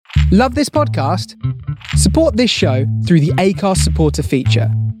Love this podcast? Support this show through the Acast supporter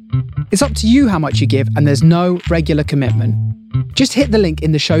feature. It's up to you how much you give, and there's no regular commitment. Just hit the link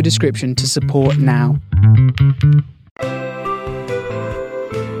in the show description to support now.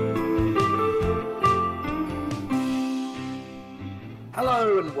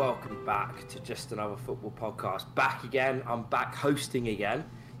 Hello and welcome back to Just Another Football Podcast. Back again, I'm back hosting again,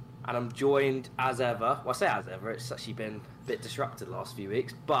 and I'm joined as ever. Well, I say as ever, it's actually been a bit disrupted the last few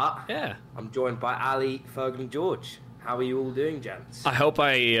weeks, but yeah, I'm joined by Ali, Fergal and George. How are you all doing, gents? I hope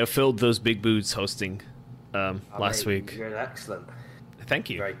I filled those big boots hosting last week. You're excellent. Thank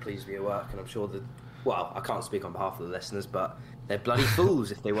you. Very pleased with your work, and I'm sure that, well, I can't speak on behalf of the listeners, but they're bloody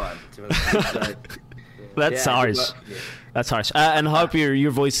fools if they weren't. That's harsh. Yeah. That's harsh. And I hope your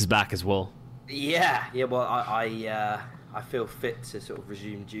voice is back as well. Yeah. Well, I feel fit to sort of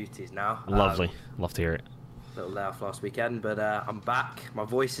resume duties now. Lovely. Love to hear it. Little layoff last weekend, but I'm back. My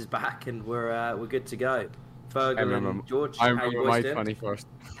voice is back, and we're good to go. Fergal and George, I remember my 21st.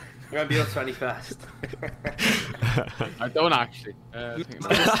 Remember your 21st? I don't actually.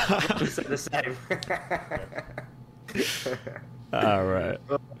 The same. All right.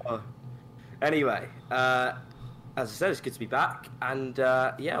 Anyway, as I said, it's good to be back, and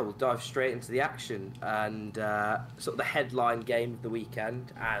we'll dive straight into the action and sort of the headline game of the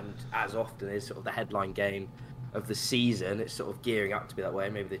weekend, and as often is sort of the headline game of the season. It's sort of gearing up to be that way.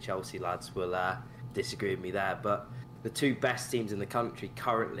 Maybe the Chelsea lads will disagree with me there, but the two best teams in the country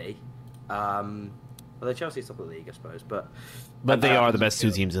currently, well, Chelsea's top of the league, I suppose, but they are the best two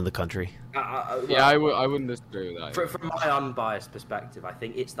teams in the country. I wouldn't disagree with that. From my unbiased perspective, I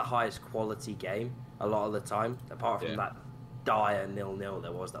think it's the highest quality game a lot of the time, apart from that dire 0-0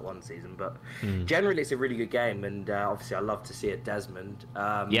 there was that one season. But generally, it's a really good game, and obviously, I love to see it, Desmond.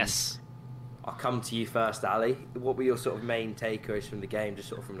 Yes. I'll come to you first, Ali. What were your sort of main takeaways from the game, just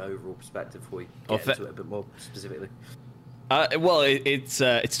sort of from an overall perspective, before we get into it a bit more specifically? It's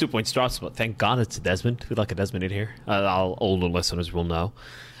 2 points drops, but thank God it's a Desmond. We like a Desmond in here. All the listeners will know.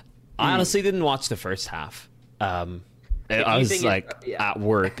 I honestly didn't watch the first half. I was at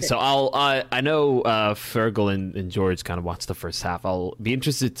work, so I know Fergal and George kind of watched the first half. I'll be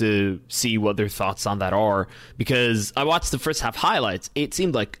interested to see what their thoughts on that are, because I watched the first half highlights. It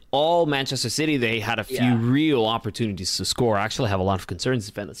seemed like all Manchester City, they had a few real opportunities to score. I actually have a lot of concerns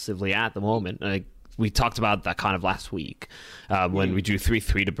defensively at the moment. We talked about that kind of last week when we drew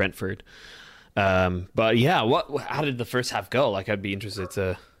 3-3 to Brentford. But yeah, how did the first half go? Like, I'd be interested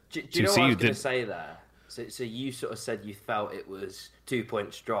to do you know see. What I was going to say there? So you sort of said you felt it was 2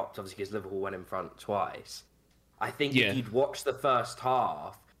 points dropped, obviously because Liverpool went in front twice. I think if you'd watched the first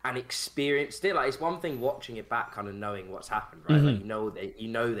half and experienced it, like, it's one thing watching it back, kind of knowing what's happened, right? Like, you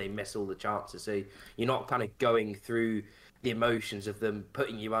know they miss all the chances, so you're not kind of going through the emotions of them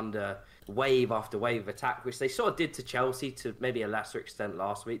putting you under wave after wave of attack, which they sort of did to Chelsea to maybe a lesser extent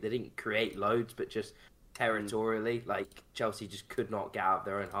last week. They didn't create loads, but just territorially, like, Chelsea just could not get out of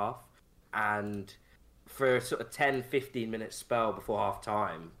their own half. And for a sort of 10-15 minute spell before half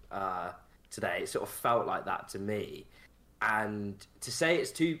time today, it sort of felt like that to me. And to say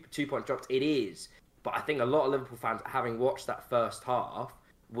it's two point dropped, it is, but I think a lot of Liverpool fans, having watched that first half,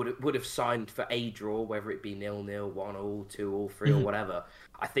 would have signed for a draw, whether it be 0-0, 1-1, 2-2, 3 or whatever.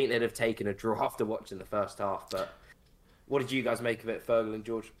 I think they'd have taken a draw after watching the first half. But what did you guys make of it, Fergal and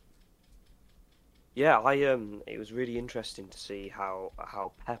George? Yeah, it was really interesting to see how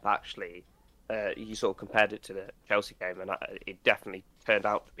Pep actually, you sort of compared it to the Chelsea game, and it definitely turned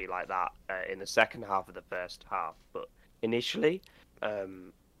out to be like that in the second half of the first half. But initially,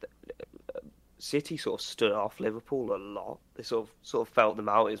 City sort of stood off Liverpool a lot. They sort of felt them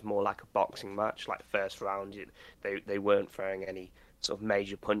out. It was more like a boxing match, like first round. They weren't throwing any sort of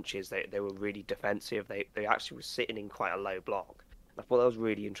major punches. They were really defensive. They actually were sitting in quite a low block. I thought that was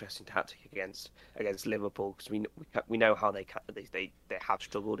really interesting tactic against Liverpool, because we know how they have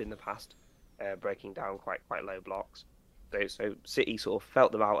struggled in the past, breaking down quite low blocks. So City sort of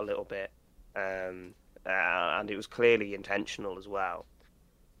felt them out a little bit, and it was clearly intentional as well.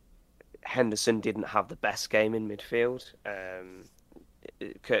 Henderson didn't have the best game in midfield.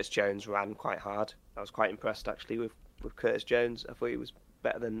 Curtis Jones ran quite hard. I was quite impressed actually with Curtis Jones. I thought he was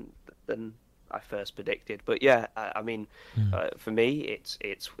better than I first predicted. But yeah, I mean, for me, it's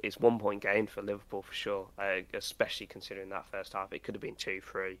 1 point gain for Liverpool for sure. Especially considering that first half, it could have been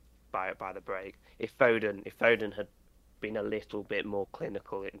 2-3 by the break. If Foden had been a little bit more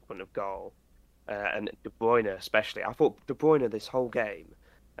clinical in front of goal, and De Bruyne especially, I thought De Bruyne this whole game.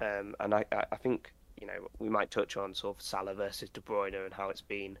 And I think, you know, we might touch on sort of Salah versus De Bruyne and how it's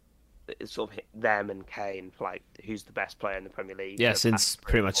been sort of them and Kane, like who's the best player in the Premier League. Yeah, since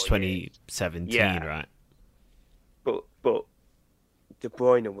pretty much 2017, right? But De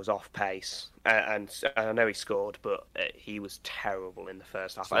Bruyne was off pace, and I know he scored, but he was terrible in the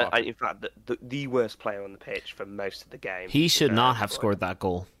first half. In fact, the worst player on the pitch for most of the game. He should not have scored that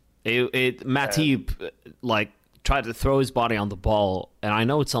goal. Matip tried to throw his body on the ball, and I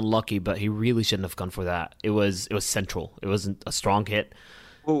know it's unlucky, but he really shouldn't have gone for that. It was central. It wasn't a strong hit.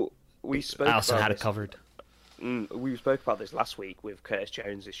 Well, we spoke. Alisson had it covered. We spoke about this last week with Curtis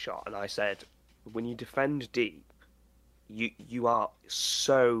Jones's shot, and I said, when you defend deep, you're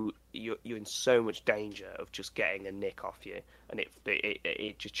in so much danger of just getting a nick off you, and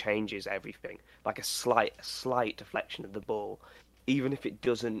it just changes everything. Like a slight deflection of the ball, even if it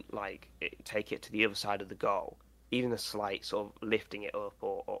doesn't take it to the other side of the goal, even a slight sort of lifting it up,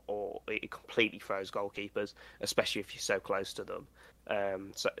 or it completely throws goalkeepers, especially if you're so close to them.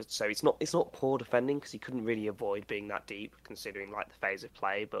 So it's not poor defending, because he couldn't really avoid being that deep considering the phase of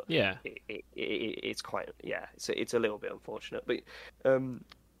play. But yeah, it's quite it's a little bit unfortunate. But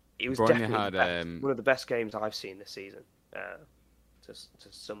it was definitely one of the best games I've seen this season. To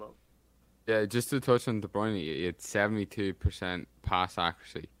sum up. Yeah, just to touch on De Bruyne, he had 72% pass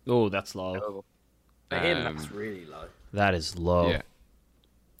accuracy. Oh, that's low. For him, that's really low. That is low. Yeah.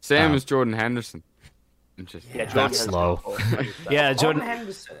 Same as Jordan Henderson. That's low. Yeah, Jordan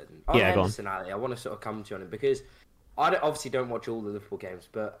Henderson. Henderson, Ali, I want to sort of come to you on him, because I obviously don't watch all the Liverpool games,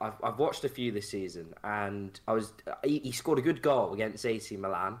 but I've watched a few this season, and he scored a good goal against AC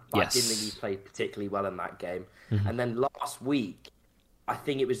Milan. But I didn't think he played particularly well in that game. Mm-hmm. And then last week, I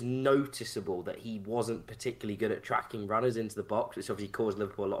think it was noticeable that he wasn't particularly good at tracking runners into the box, which obviously caused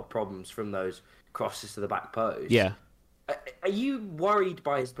Liverpool a lot of problems from those crosses to the back post. Yeah. Are you worried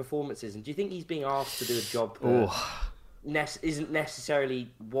by his performances, and do you think he's being asked to do a job that isn't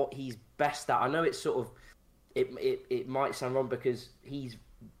necessarily what he's best at? I know it's sort of it might sound wrong, because he's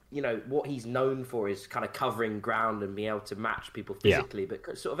what he's known for is kind of covering ground and being able to match people physically. Yeah.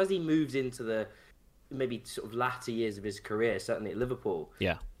 But sort of as he moves into the maybe sort of latter years of his career, certainly at Liverpool,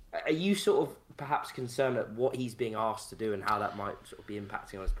 are you sort of perhaps concerned at what he's being asked to do and how that might sort of be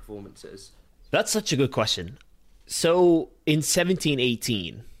impacting on his performances? That's such a good question. So in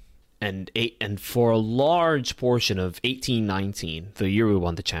 17-18 and for a large portion of 18-19, the year we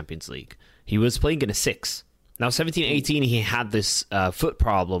won the Champions League, he was playing in a 6. Now 17-18, he had this foot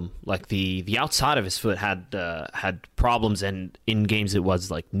problem. Like the outside of his foot had problems, and in games it was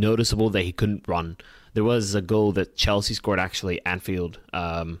noticeable that he couldn't run. There was a goal that Chelsea scored actually at Anfield.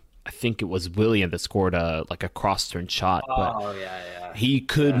 I think it was Willian that scored a cross-turn shot. But he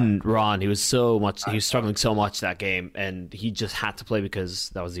couldn't run. He was struggling so much that game, and he just had to play because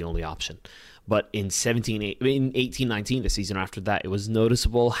that was the only option. But in 18-19, the season after that, it was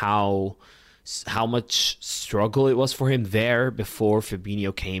noticeable how much struggle it was for him there before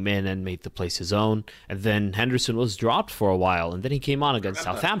Fabinho came in and made the place his own. And then Henderson was dropped for a while, and then he came on against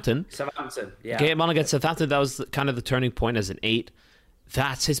Southampton. Came on against Southampton. That was kind of the turning point as an 8.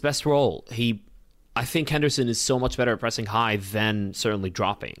 That's his best role. I think Henderson is so much better at pressing high than certainly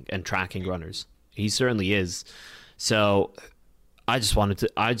dropping and tracking runners. He certainly is. So I just want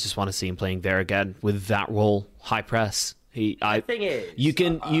to see him playing there again with that role, high press. The thing is, you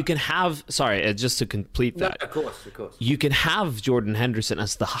can have just to complete that. No, of course. You can have Jordan Henderson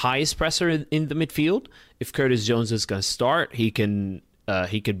as the highest presser in the midfield. If Curtis Jones is going to start, he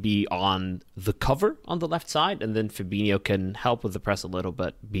could be on the cover on the left side, and then Fabinho can help with the press a little,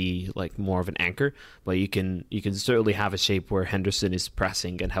 but be more of an anchor. But you can certainly have a shape where Henderson is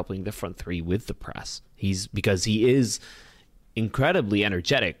pressing and helping the front three with the press. Because he is incredibly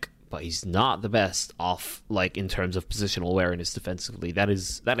energetic, but he's not the best off in terms of positional awareness defensively. That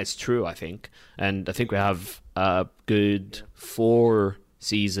is true, I think. And I think we have a good 5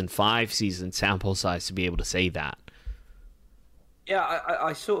 season sample size to be able to say that. Yeah,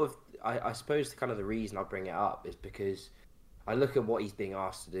 I suppose kind of the reason I bring it up is because I look at what he's being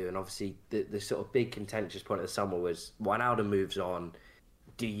asked to do, and obviously the sort of big contentious point of the summer was Wijnaldum moves on,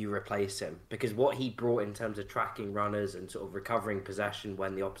 do you replace him? Because what he brought in terms of tracking runners and sort of recovering possession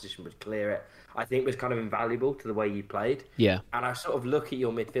when the opposition would clear it, I think was kind of invaluable to the way you played. Yeah. And I sort of look at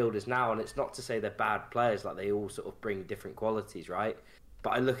your midfielders now, and it's not to say they're bad players, they all sort of bring different qualities, right?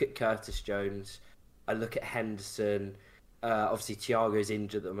 But I look at Curtis Jones, I look at Henderson. Obviously, Thiago's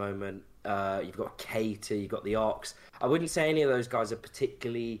injured at the moment. You've got Keita, you've got the Ox. I wouldn't say any of those guys are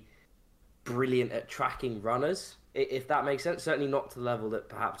particularly brilliant at tracking runners, if that makes sense. Certainly not to the level that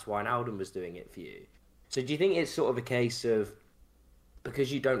perhaps Wijnaldum was doing it for you. So do you think it's sort of a case of,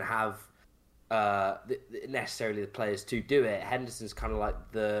 because you don't have necessarily the players to do it, Henderson's kind of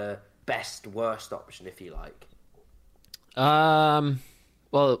like the best worst option, if you like?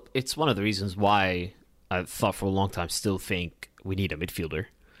 Well, it's one of the reasons why I thought for a long time, still think we need a midfielder.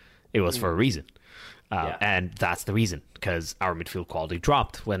 It was for a reason. And that's the reason, because our midfield quality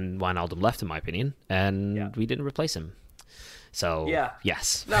dropped when Wijnaldum left, in my opinion, and we didn't replace him. So,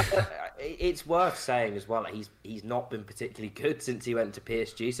 yes. No, it's worth saying as well, he's not been particularly good since he went to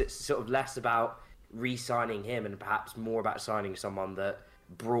PSG, so it's sort of less about re-signing him and perhaps more about signing someone that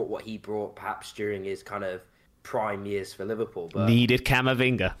brought what he brought perhaps during his kind of prime years for Liverpool. But needed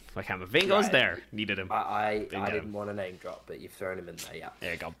Camavinga. Like, Camavinga was there. Needed him. I didn't want a name drop, but you've thrown him in there,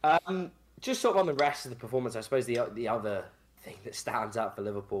 There you go. Just sort of on the rest of the performance, I suppose the other thing that stands out for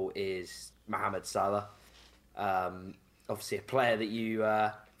Liverpool is Mohamed Salah. Obviously a player that you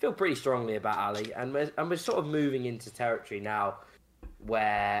feel pretty strongly about, Ali, and we're sort of moving into territory now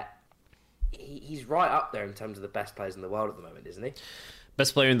where he's right up there in terms of the best players in the world at the moment, isn't he?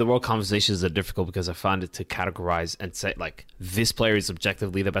 Best player in the world conversations are difficult because I find it to categorize and say, like, this player is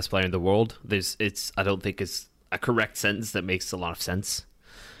objectively the best player in the world. I don't think it's a correct sentence that makes a lot of sense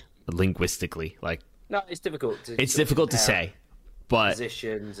linguistically. Like, no, it's difficult. It's difficult to say, but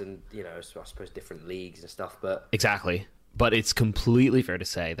positions and I suppose different leagues and stuff. But exactly, but it's completely fair to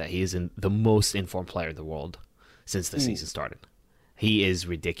say that he is the most informed player in the world since the season started. He is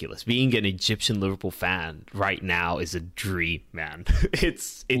ridiculous. Being an Egyptian Liverpool fan right now is a dream, man.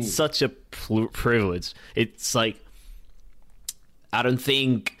 It's such a privilege. It's like, I don't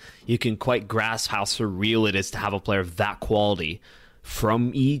think you can quite grasp how surreal it is to have a player of that quality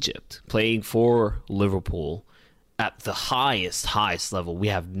from Egypt playing for Liverpool at the highest level. We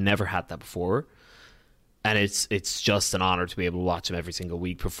have never had that before. And it's just an honor to be able to watch him every single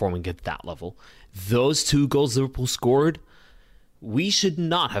week performing at that level. Those 2 goals Liverpool scored, we should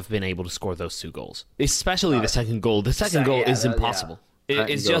not have been able to score those 2 goals, especially the second goal. The second goal is impossible.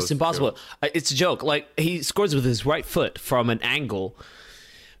 It's just impossible. Sure. It's a joke. Like, he scores with his right foot from an angle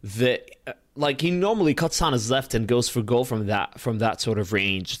that, like, he normally cuts on his left and goes for goal from that sort of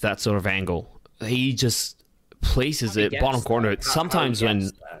range, that sort of angle. He just places it bottom corner. Sometimes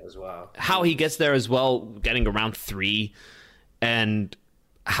how he gets there as well, getting around 3, and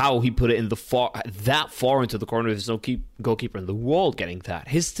how he put it in that far into the corner. There's no goalkeeper in the world getting that.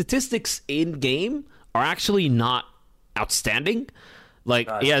 His statistics in game are actually not outstanding. Like,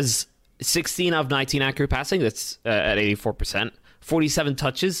 he has 16 out of 19 accurate passing. That's at 84%. 47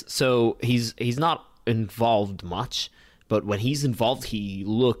 touches. So he's not involved much, but when he's involved, he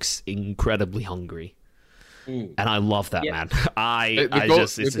looks incredibly hungry. And I love that, man.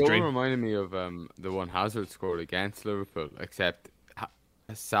 It's a goal dream. reminded me of the one Hazard scored against Liverpool, except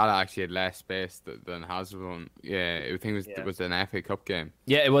Salah actually had less space than Hazard one. Yeah, I think it was an FA Cup game.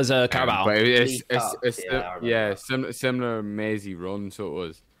 Yeah, it was a Carabao. But it's similar mazy run, so it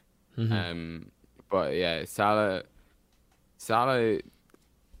was. Mm-hmm. But yeah, Salah,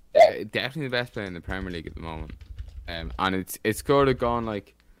 definitely the best player in the Premier League at the moment. And it's sort of gone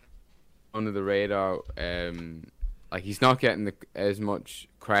like under the radar. Like, he's not getting as much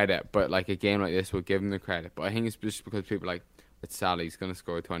credit, but like a game like this will give him the credit. But I think it's just because people are like, it's Salah, he's going to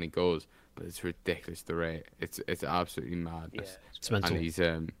score 20 goals, but it's ridiculous, the rate. It's absolutely madness. Yeah, it's mental.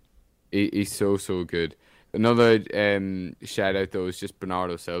 And he's so good. Another shout out though is just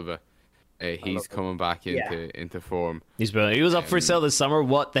Bernardo Silva. He's coming back into form. He's brilliant. He was up for sale this summer.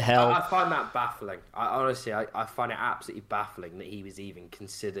 What the hell? I find that baffling. Honestly, I find it absolutely baffling that he was even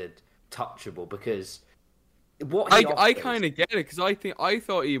considered touchable, because I kind of get it, because I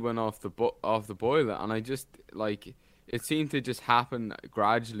thought he went off the boiler, and I just like. It seemed to just happen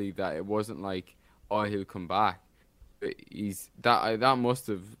gradually, that it wasn't like, oh, he'll come back. That must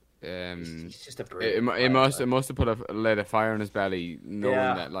have. He's just a it must have lit a fire in his belly, knowing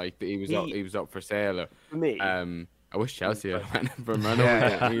that like he was up for sale. For me, I wish Chelsea had went for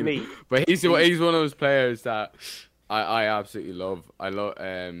him. But he's one of those players that I absolutely love. I love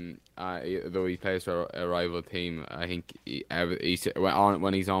though he plays for a rival team. I think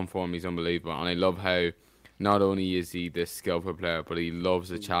when he's on form, he's unbelievable, and I love how. Not only is he this skillful player, but he loves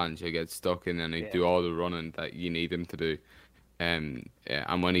the challenge. He gets stuck in and he do all the running that you need him to do. And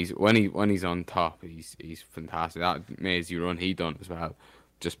when he's on top, he's fantastic. That mazy run he done as well,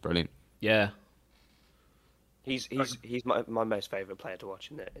 just brilliant. Yeah, he's my most favourite player to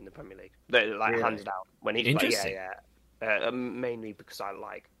watch in the Premier League. Like, hands down. When he's interesting. Mainly because I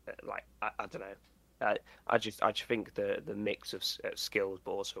I don't know. I just think the mix of skills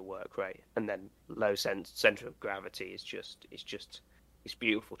but also work rate, and then low centre of gravity is just it's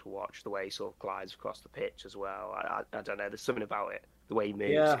beautiful to watch, the way he sort of glides across the pitch as well. I don't know, there's something about it, the way he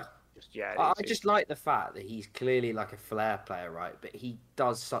moves. I just like the fact that he's clearly like a flair player, right? But he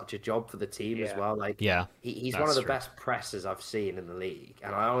does such a job for the team as well. Like, he's one of the best pressers I've seen in the league,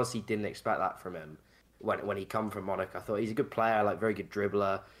 and I honestly didn't expect that from him when he come from Monaco. I thought he's a good player, like very good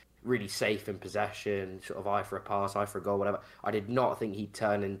dribbler, really safe in possession, sort of eye for a pass, eye for a goal, whatever. I did not think he'd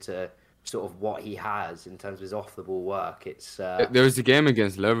turn into sort of what he has in terms of his off the ball work. It's there was a game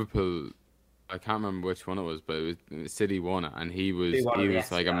against Liverpool. I can't remember which one it was, but it was City won it, and he was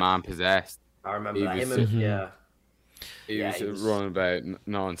like a man possessed. I remember that. He was running about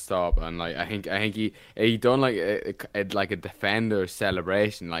non-stop, and like I think he done like a defender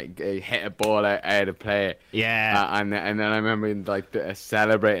celebration, like he hit a ball out of play. And then I remember him like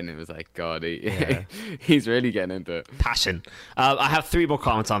celebrating. It was like, God, he's really getting into it. Passion. I have 3 more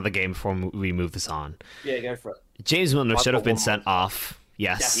comments on the game before we move this on. Yeah, go for it. James Milner should have been sent off.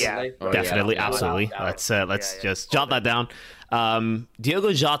 Yes, definitely, absolutely. Let's just jot that down.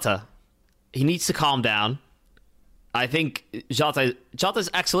 Diogo Jota, he needs to calm down. I think Jota's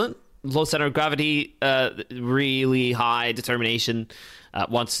excellent. Low center of gravity, really high determination,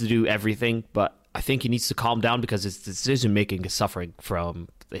 wants to do everything. But I think he needs to calm down because his decision making is suffering from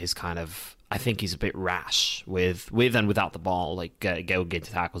his kind of. I think he's a bit rash with and without the ball, like go get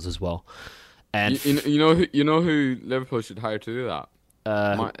tackles as well. And you know who Liverpool should hire to do that.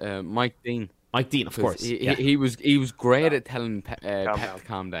 Mike Dean. Mike Dean, of course. He was great at telling Pep to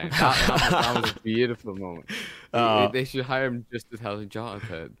calm down. That was a beautiful moment. They should hire him just to tell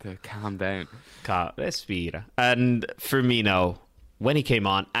Jota to calm down. Respira. And Firmino, when he came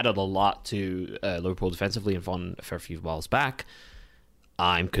on, added a lot to Liverpool defensively and won a fair few balls back.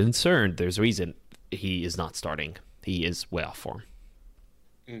 I'm concerned. There's a reason he is not starting. He is way off form.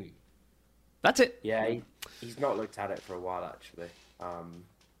 That's it. Yeah, he's not looked at it for a while, actually.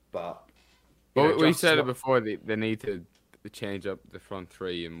 But we said it before. They need to change up the front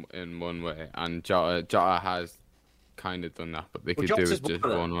three in one way, and Jota has kind of done that, but they could do it just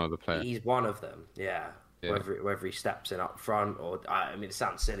one other player. He's one of them, yeah. Whether he steps in up front or I mean, it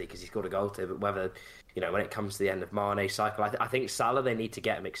sounds silly because he scored a goal too, but whether when it comes to the end of Mane's cycle, I think Salah, they need to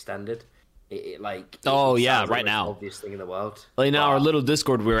get him extended. Right now, obvious thing in the world. Like now, our little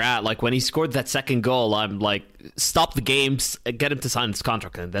Discord we were at, like when he scored that second goal, I'm like, stop the games, get him to sign his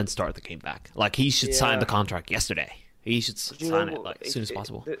contract, and then start the game back. Like he should sign the contract yesterday. He should sign it as soon as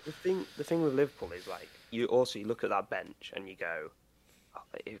possible. The thing with Liverpool is like you look at that bench and you go,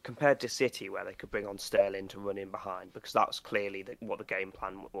 compared to City where they could bring on Sterling to run in behind because that was clearly what the game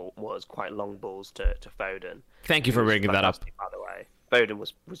plan was, quite long balls to Foden. Thank you for bringing that up. By the way, Foden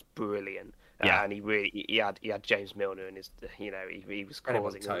was brilliant. Yeah, and he had James Milner in his, he was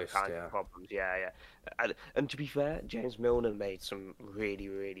causing all kinds of problems. Yeah. And to be fair, James Milner made some really,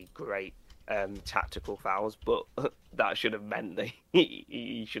 really great tactical fouls, but that should have meant that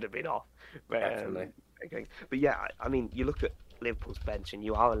he should have been off. Definitely. Okay. But yeah, I mean, you look at Liverpool's bench and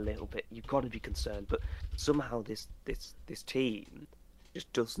you are a little bit, you've got to be concerned, but somehow this team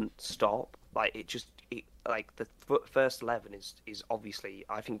just doesn't stop. Like like the first 11 is obviously,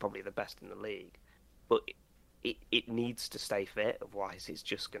 I think, probably the best in the league, but it needs to stay fit. Otherwise, it's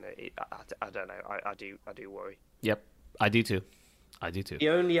just gonna. I don't know. I do worry. Yep, I do too. The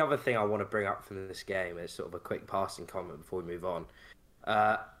only other thing I want to bring up from this game is sort of a quick passing comment before we move on.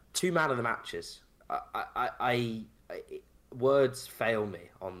 2 man of the matches. Words fail me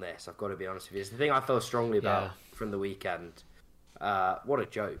on this. I've got to be honest with you. It's the thing I feel strongly about from the weekend. What a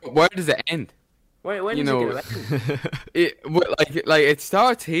joke. Where does it end? When is it going to end? It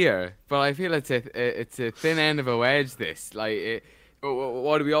starts here, but I feel it's a thin end of a wedge. This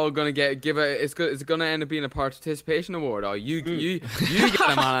what are we all gonna give it? It's gonna end up being a participation award. Oh, you get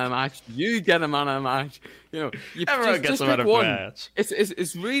a man of the match. You get a man of the match. Everyone gets a man of the match.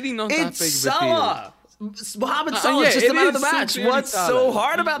 It's really not that big of a deal. Mohamed Salah is just the man of the match. What's so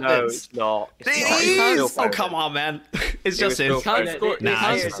hard about this? No, it's not. It is. Oh, come on, man. It's just his. Can't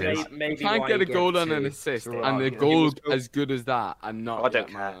get a goal and an assist, and the goal as good as that, and not. I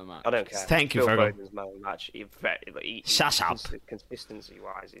don't care. Thank you, Fergal. Shut up.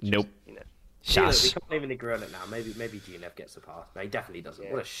 Consistency-wise, nope. We can't even agree on it now. Maybe GNF gets the pass. No, he definitely doesn't.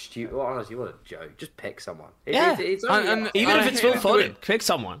 Yeah. What a stupid. Honestly, what a joke. Just pick someone. Even if it's Phil Foden, pick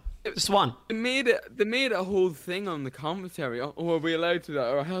someone. Just one. They made a whole thing on the commentary. Oh, are we allowed to that?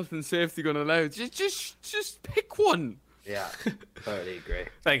 Are health and safety going to allow it? Just pick one. Yeah, totally agree.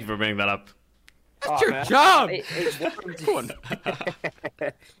 Thank you for bringing that up. That's your job.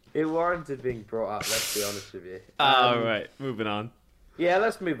 It warranted being brought up. Let's be honest with you. All right, moving on. Yeah,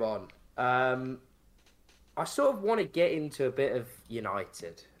 let's move on. I sort of want to get into a bit of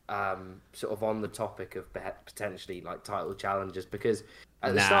United, sort of on the topic of potentially like title challenges, because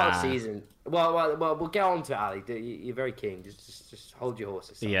At the start of the season, well, we'll get on to it, Ali. You're very keen. Just hold your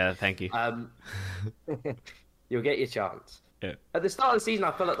horses. Son. Yeah, thank you. You'll get your chance. Yeah. At the start of the season,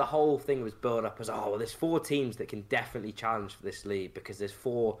 I felt like the whole thing was built up as, there's 4 teams that can definitely challenge for this league because there's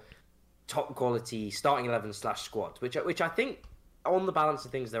 4 top quality starting 11 / squads, which I think on the balance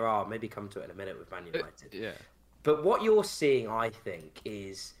of things there are. Maybe come to it in a minute with Man United. Yeah. But what you're seeing, I think,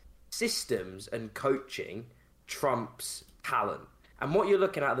 is systems and coaching trumps talent. And what you're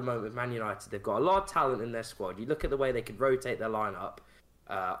looking at the moment with Man United, they've got a lot of talent in their squad. You look at the way they could rotate their lineup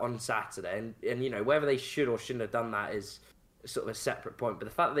on Saturday, and whether they should or shouldn't have done that is sort of a separate point. But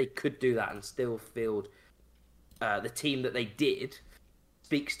the fact that they could do that and still field the team that they did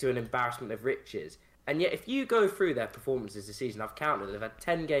speaks to an embarrassment of riches. And yet, if you go through their performances this season, I've counted, they've had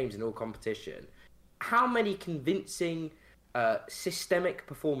 10 games in all competition. How many convincing systemic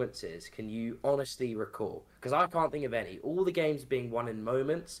performances can you honestly recall? Because I can't think of any. All the games being won in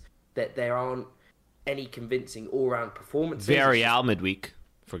moments that there aren't any convincing all-round performances. Villarreal midweek,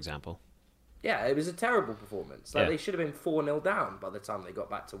 for example. Yeah, it was a terrible performance. They should have been 4-0 down by the time they got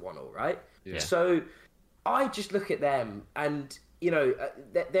back to 1-0, right? Yeah. So I just look at them and,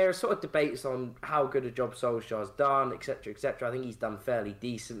 there are sort of debates on how good a job Solskjaer's done, etc., etc. I think he's done fairly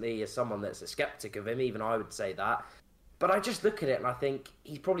decently. As someone that's a skeptic of him, even I would say that. But I just look at it and I think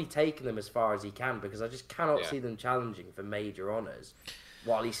he's probably taken them as far as he can because I just cannot see them challenging for major honours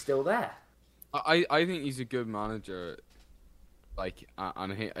while he's still there. I think he's a good manager.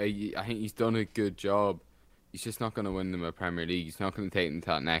 And I think he's done a good job. He's just not going to win them a Premier League. He's not going to take them to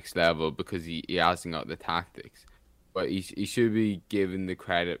that next level because he hasn't got the tactics. But he should be given the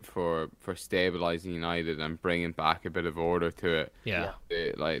credit for stabilising United and bringing back a bit of order to it. Yeah.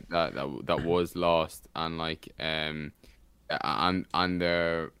 That was lost and and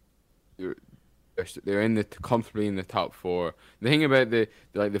they're comfortably in the top 4. The thing about the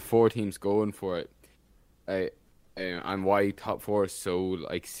 4 teams going for it, and why top 4 is so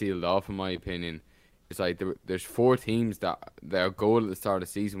sealed off in my opinion, is there's 4 teams that their goal at the start of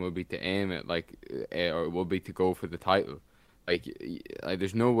the season will be to aim it or will be to go for the title.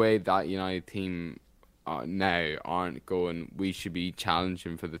 There's no way that United team now aren't going. We should be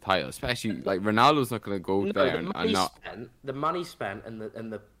challenging for the title, especially Ronaldo's not going to go there and not. The money spent and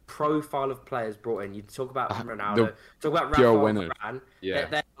the profile of players brought in. You talk about Ronaldo, talk about pure Rafa winners. Varane. Yeah.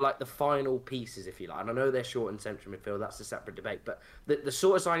 They're like the final pieces, if you like. And I know they're short in central midfield. That's a separate debate. But the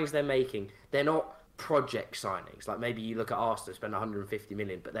sort of signings they're making, they're not project signings. Like maybe you look at Arsenal, spend 150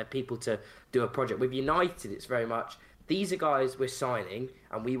 million, but they're people to do a project. With United, it's very much these are guys we're signing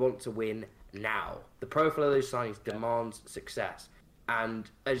and we want to win now. The profile of those signings demands success.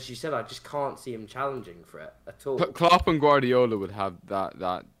 And as you said, I just can't see him challenging for it at all. Klopp and Guardiola would have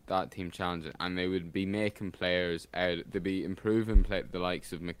that team challenging, and they would be making players out. They'd be improving the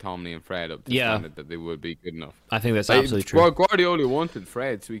likes of McTominay and Fred up to standard that they would be good enough. I think that's absolutely true. Guardiola wanted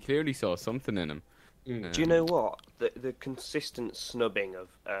Fred, so he clearly saw something in him. Do you know what? The consistent snubbing of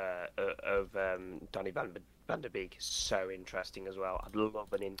Donny van der Beek is so interesting as well. I'd love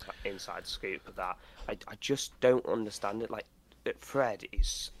an inside scoop of that. I just don't understand it. Fred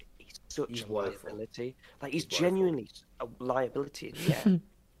he's such a liability. He's genuinely a liability. Yeah,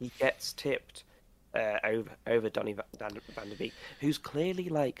 he gets tipped over Donny van der Beek, who's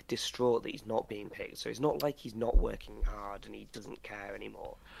clearly distraught that he's not being picked. So it's not like he's not working hard and he doesn't care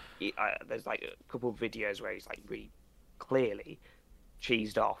anymore. There's a couple of videos where he's really clearly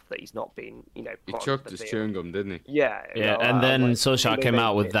cheesed off that he's not being, he chucked his chewing gum, didn't he? Yeah. And then Solskjaer came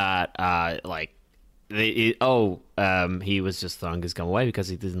out with that he was just throwing his gum away because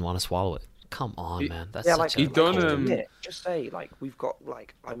he didn't want to swallow it. Come on, man. That's he's done. Just say we've got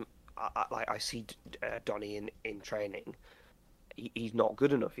I see Donny in training. He's not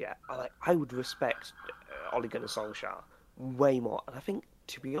good enough yet. I would respect Ole Gunnar Solskjaer way more, and I think,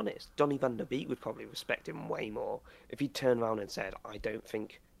 to be honest, Donny van der Beek would probably respect him way more if he turned around and said, "I don't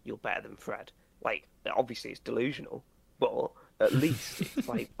think you're better than Fred." Obviously it's delusional, but at least it's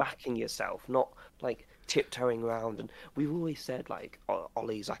backing yourself, not tiptoeing around. And we've always said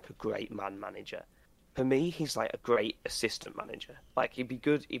Ollie's a great man manager. For me, he's a great assistant manager. He'd be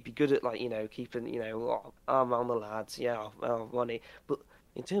good at keeping arm around the lads, money. But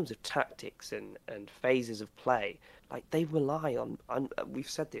in terms of tactics and phases of play, they rely on we've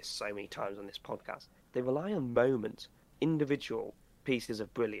said this so many times on this podcast. They rely on moments, individual pieces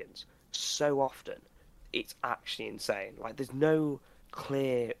of brilliance so often. It's actually insane. There's no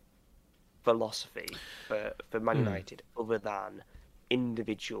clear philosophy for Man United other than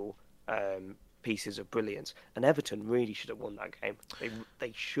individual pieces of brilliance. And Everton really should have won that game.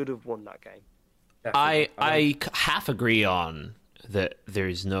 They should have won that game. I half agree on that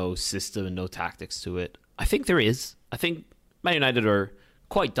there's no system and no tactics to it. I think there is. I think Man United are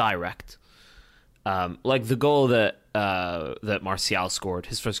quite direct. Like the goal that Martial scored,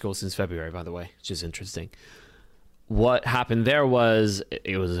 his first goal since February, by the way, which is interesting. What happened there was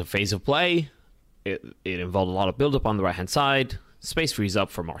it was a phase of play. It involved a lot of build-up on the right-hand side. Space frees up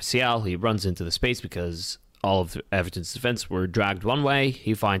for Martial. He runs into the space because all of Everton's defense were dragged one way.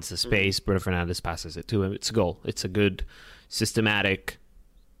 He finds the space. Bruno Fernandes passes it to him. It's a goal. It's a good, systematic,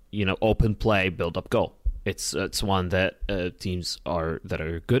 open play, build-up goal. It's one that teams that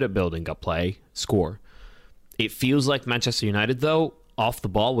are good at building up play score. It feels like Manchester United, though, off the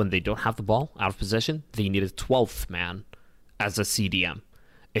ball, when they don't have the ball, out of possession, they need a 12th man as a CDM.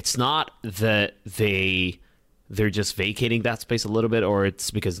 It's not that they're just vacating that space a little bit, or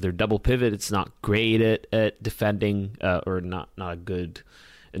it's because they're double pivot. It's not great at defending, or not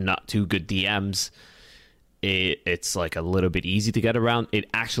too good DMs. It's like a little bit easy to get around. It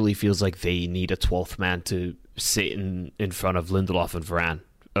actually feels like they need a 12th man to sit in front of Lindelof and Varane,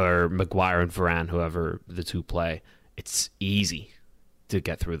 or Maguire and Varane, whoever the two play. It's easy to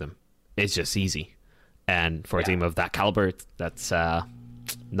get through them. It's just easy. And for a team of that caliber, that's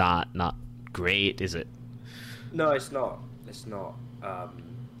not great, is it? No, it's not. It's not.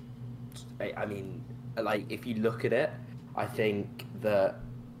 I mean, like, if you look at it, I think that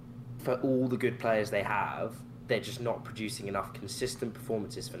for all the good players they have, they're just not producing enough consistent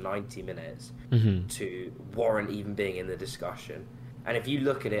performances for 90 minutes to warrant even being in the discussion. And if you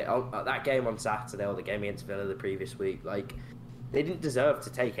look at it, that game on Saturday, or the game against Villa the previous week, like, they didn't deserve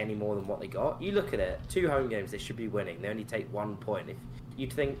to take any more than what they got. You look at it, 2 home games they should be winning. They only take 1 point. If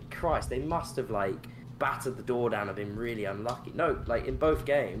you'd think, Christ, they must have, like, battered the door down and been really unlucky. No, like, in both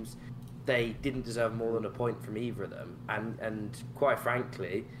games, they didn't deserve more than a point from either of them. And quite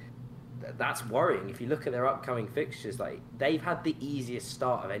frankly, that's worrying. If you look at their upcoming fixtures, like, they've had the easiest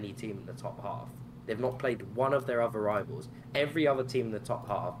start of any team in the top half. They've not played one of their other rivals. Every other team in the top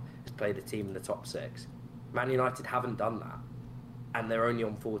half has played a team in the top 6. Man United haven't done that, and they're only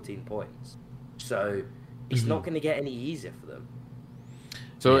on 14 points. So it's not going to get any easier for them.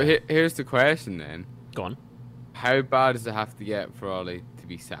 So here's the question then. Go on. How bad does it have to get for Ole to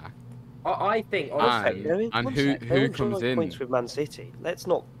be sacked? I think, honestly... And who comes in? Points with Man City. Let's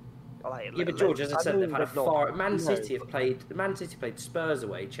not... but George, as I said, they've had a far... Man City played Spurs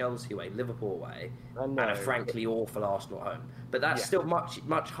away, Chelsea away, Liverpool away, and a frankly awful Arsenal home. But that's still much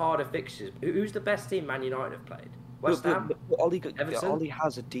harder fixtures. Who's the best team Man United have played? West Ham? Ole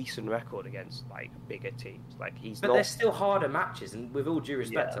has a decent record against, like, bigger teams. Like, But they're still harder matches, and with all due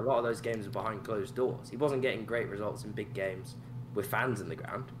respect, a lot of those games are behind closed doors. He wasn't getting great results in big games with fans in the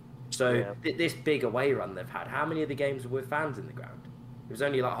ground. So this big away run they've had, how many of the games were with fans in the ground? It was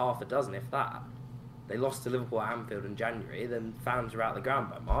only like half a dozen, if that. They lost to Liverpool at Anfield in January, then fans were out the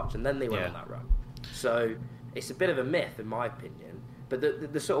ground by March, and then they went on that run. So it's a bit of a myth, in my opinion. But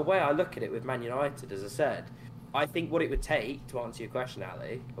the sort of way I look at it with Man United, as I said, I think what it would take, to answer your question,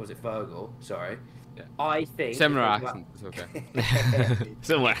 Ali, or was it Fergal? Sorry. Yeah. I think... Similar accent, it's okay.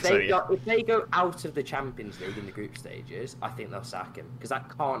 Similar accent, if they go out of the Champions League in the group stages, I think they'll sack him, because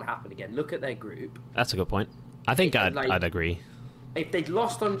that can't happen again. Look at their group. That's a good point. I think I'd agree. If they'd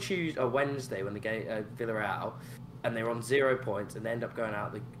lost on Wednesday when the game Villarreal, and they're on 0 points, and they end up going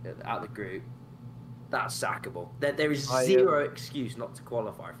out the group, that's sackable. There is zero excuse not to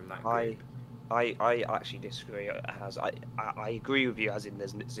qualify from that group. I actually disagree. I agree with you, as in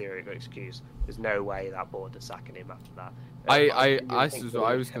there's zero excuse. There's no way that board is sacking him after that. I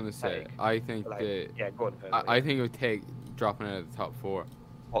was going to say. I think go on. I think it would take dropping out of the top 4.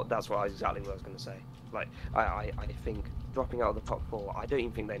 Oh, that's exactly what I was going to say. Like, I think dropping out of the top 4, I don't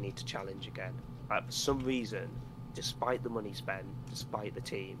even think they need to challenge again. For some reason, despite the money spent, despite the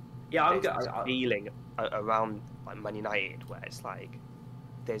team, there's this feeling around, like, Man United where it's like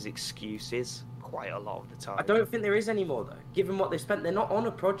there's excuses quite a lot of the time. I don't think there is anymore, though. Given what they've spent, they're not on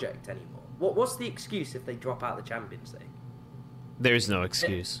a project anymore. What's the excuse if they drop out of the Champions League? There's no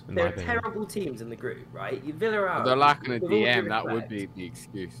excuse. There are terrible teams in the group, right? Villarreal. They're lacking a DM. That would be the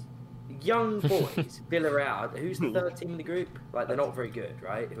excuse. Young boys, Villarreal. Who's the third team in the group? Like, they're not very good,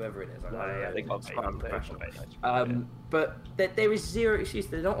 right? Whoever it is. They got professional. But there is zero excuse.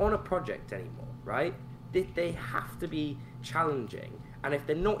 They're not on a project anymore, right? They have to be challenging. And if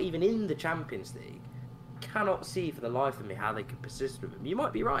they're not even in the Champions League, I cannot see for the life of me how they could persist with them. You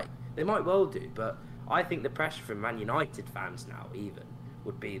might be right. They might well do. But I think the pressure from Man United fans now even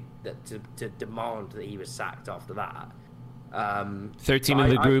would be that to demand that he was sacked after that. Third team in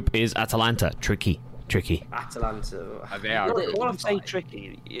the group is Atalanta. Tricky. tricky. Atalanta. They are. What I'm saying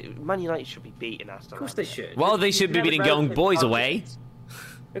tricky. Man United should be beating Atalanta. Of course they should. Well, they should be beating young boys away.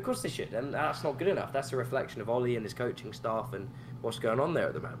 Of course they should, and that's not good enough. That's a reflection of Ollie and his coaching staff and what's going on there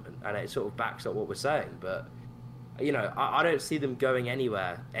at the moment, and it sort of backs up what we're saying. But you know, I don't see them going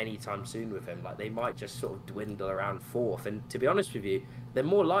anywhere anytime soon with him. Like, they might just sort of dwindle around fourth, and to be honest with you, they're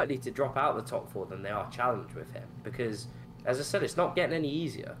more likely to drop out the top four than they are challenged with him, because, as I said, it's not getting any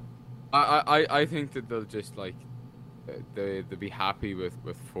easier. I think that they'll just they'll be happy with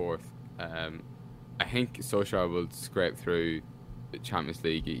fourth. I think Solskjaer will scrape through the Champions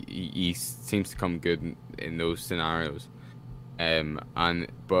League. He seems to come good in those scenarios.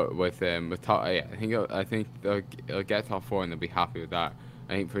 But with top, I think they'll get top four and they'll be happy with that.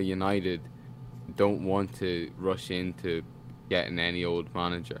 I think for United, don't want to rush into getting any old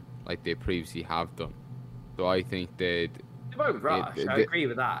manager like they previously have done. So I think They won't rush. I agree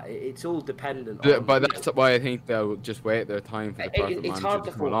with that. It's all dependent on... But that's why I think they'll just wait their time for the perfect manager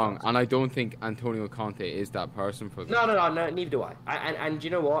to come along. And I don't think Antonio Conte is that person for them. No, neither do I. And you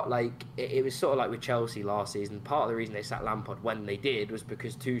know what? Like, it was sort of like with Chelsea last season. Part of the reason they sacked Lampard when they did was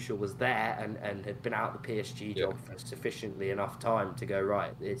because Tuchel was there and had been out the PSG job for sufficiently enough time to go,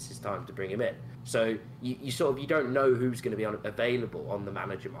 right, it's his time to bring him in. So you don't know who's going to be available on the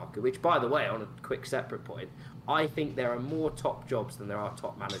manager market, which, by the way, on a quick separate point, I think there are more top jobs than there are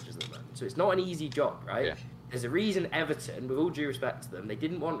top managers at the moment. So it's not an easy job, right? Yeah. There's a reason Everton, with all due respect to them, they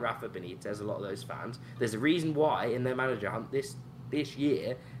didn't want Rafa Benitez, a lot of those fans. There's a reason why in their manager hunt this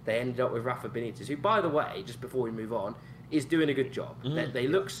year they ended up with Rafa Benitez, who, by the way, just before we move on, is doing a good job. Mm-hmm. They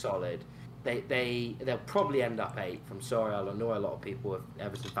look solid. They'll probably end up 8th. I'm sorry, I know a lot of people,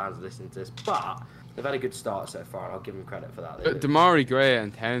 Everton fans, are listening to this, but they've had a good start so far, and I'll give them credit for that. Damari Gray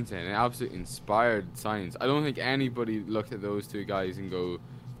and Townsend, absolutely inspired signs. I don't think anybody looked at those two guys and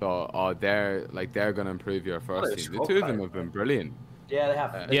thought, they're going to improve your first team. The two of them have been brilliant. Yeah, they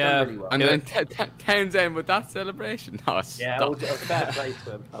have. They've done really well. And then Townsend with that celebration. Fair play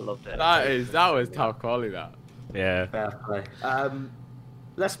to him. I loved it. That was top quality. That. Yeah. Fair play.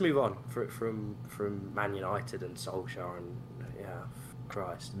 Let's move on from Man United and Solskjaer and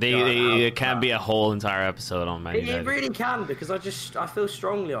Christ. It can be a whole entire episode on Man United. It really can, because I feel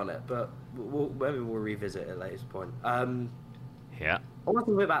strongly on it, but maybe we'll revisit it at a later point. Yeah. I want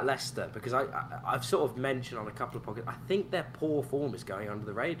to talk about Leicester, because I've sort of mentioned on a couple of podcasts, I think their poor form is going under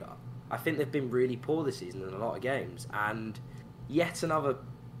the radar. I think they've been really poor this season in a lot of games, and yet another,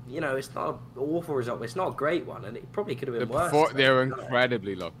 it's not an awful result, but it's not a great one, and it probably could have been worse. They were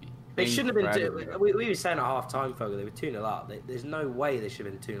incredibly lucky. They shouldn't have been. We were saying at half time, Fogel, they were 2-0 up. There's no way they should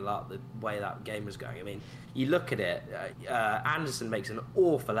have been 2-0 up the way that game was going. I mean, you look at it, Anderson makes an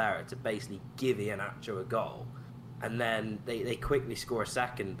awful error to basically give Iheanacho a goal, and then they quickly score a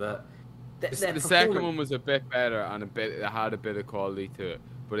second. But the second one was a bit better and it had a bit of quality to it.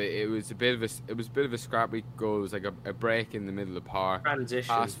 But it was a bit of a scrappy goal. It was like a break in the middle of the park.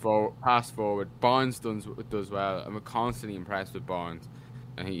 Transition. Pass forward. Barnes does well. I'm constantly impressed with Barnes.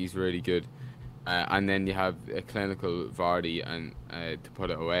 I think he's really good. And then you have a clinical Vardy and to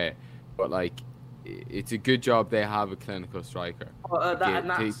put it away. But it's a good job they have a clinical striker.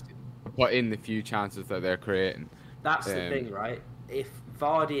 To put in the few chances that they're creating. That's the thing, right? If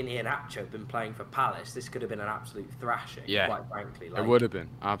Vardy and Iheanacho had been playing for Palace, this could have been an absolute thrashing, quite frankly. It would have been,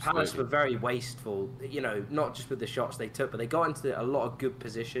 absolutely. Palace were very wasteful, not just with the shots they took, but they got into a lot of good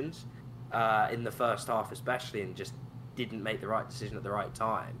positions in the first half especially, and just didn't make the right decision at the right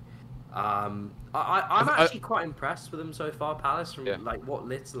time. I'm actually quite impressed with them so far, Palace, from what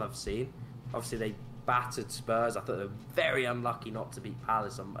little I've seen. Obviously, they battered Spurs. I thought they were very unlucky not to beat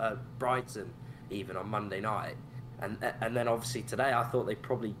Palace on Brighton, even on Monday night. And then obviously today, I thought they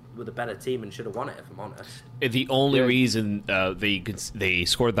probably were the better team and should have won it, if I'm honest. The only reason they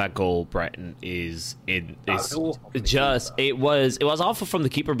scored that goal, Brighton, it was awful from the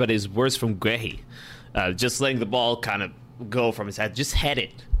keeper, but it's worse from Guehi. Just letting the ball kind of go from his head, just head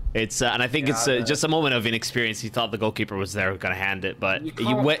it. It's and I think it's just a moment of inexperience. He thought the goalkeeper was there, going to hand it, but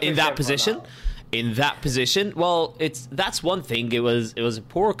you went in that position. In that position, well, that's one thing. It was a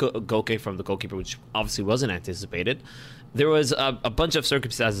poor goal kick from the goalkeeper, which obviously wasn't anticipated. There was a bunch of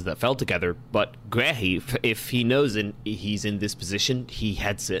circumstances that fell together, but Guehi, if he knows he's in this position, he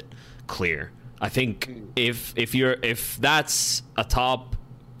heads it clear. I think if that's a top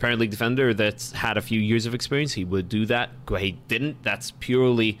Premier League defender that's had a few years of experience, he would do that. Guehi didn't. That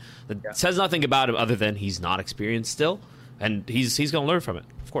says nothing about him other than he's not experienced still, and he's going to learn from it.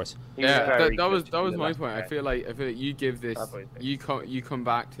 Of course. Yeah, that was my point. I feel like you give this, you come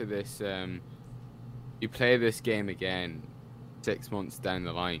back to this, you play this game again 6 months down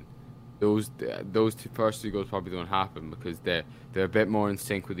the line, those first two goals probably don't happen because they're a bit more in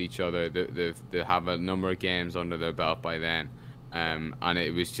sync with each other. They have a number of games under their belt by then, and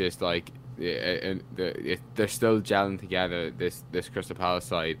it was just like they're still gelling together. This Crystal Palace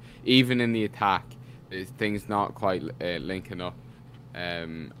side, even in the attack, things not quite linking up.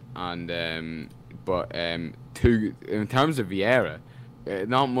 But in terms of Vieira,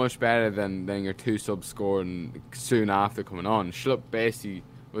 not much better than your two subs scoring soon after coming on. Schlupp basically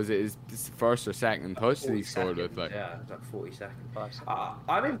was it his first or second touch that he scored with, like 40 seconds.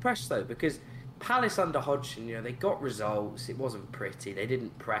 I'm impressed though because Palace under Hodgson, they got results. It wasn't pretty. They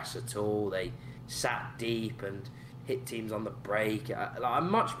didn't press at all. They sat deep and hit teams on the break. I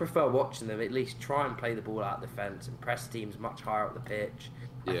much prefer watching them at least try and play the ball out of the fence and press teams much higher up the pitch.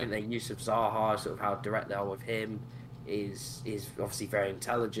 I think their use of Zaha, sort of how direct they are with him, is obviously very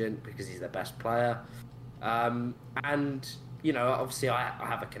intelligent because he's their best player. Obviously I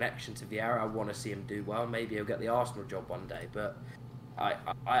have a connection to Vieira. I want to see him do well. Maybe he'll get the Arsenal job one day, but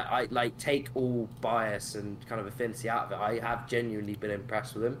I like take all bias and kind of affinity out of it. I have genuinely been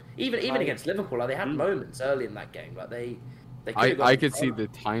impressed with them. Even against Liverpool, like they had moments early in that game. Like they I could see the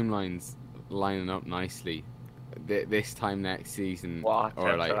timelines lining up nicely. This time next season,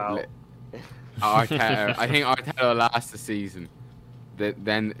 Arteta. I think Arteta will last the season.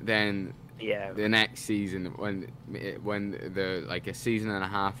 Then the next season when the like a season and a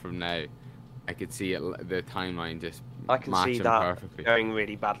half from now, I could see the timeline just. I can see that perfectly. Going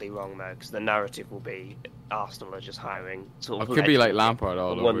really badly wrong though, because the narrative will be Arsenal are just hiring sort of. It could be like Lampard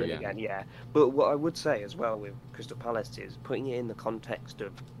all over again. Yeah, but what I would say as well with Crystal Palace is putting it in the context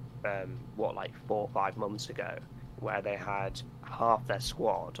of 4 or 5 months ago, where they had half their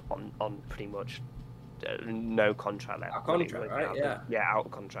squad on pretty much no contract left. Out contract, right? Yeah, out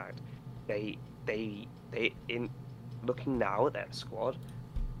of contract. They in looking now at their squad,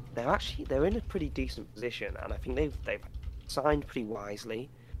 they're in a pretty decent position, and I think they've signed pretty wisely.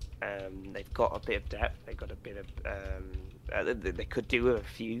 They've got a bit of depth. They've got a bit of they could do with a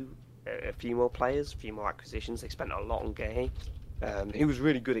few more players, a few more acquisitions. They spent a lot on Gay. He was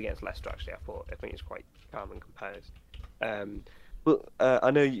really good against Leicester, actually. I think he's quite calm and composed. But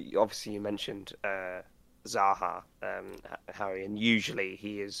I know obviously you mentioned Zaha, Harry, and usually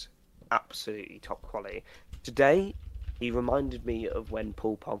he is absolutely top quality. Today, he reminded me of when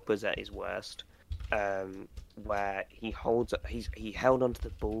Paul Pogba's at his worst, where he held onto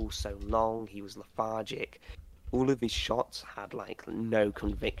the ball so long, he was lethargic. All of his shots had no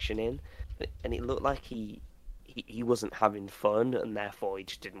conviction in, and it looked like he wasn't having fun, and therefore he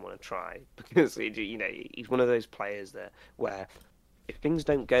just didn't want to try because he's one of those players where if things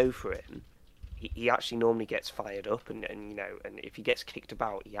don't go for him, he actually normally gets fired up, and if he gets kicked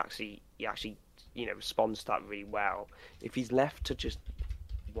about, he actually responds to that really well. If he's left to just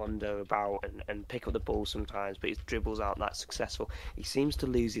wander about and pick up the ball sometimes, but his dribbles aren't that successful, he seems to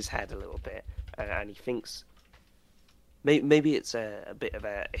lose his head a little bit, and he thinks maybe it's a bit of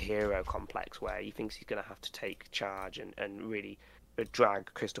a hero complex where he thinks he's going to have to take charge and really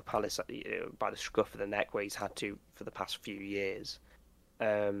drag Crystal Palace by the scruff of the neck, where he's had to for the past few years.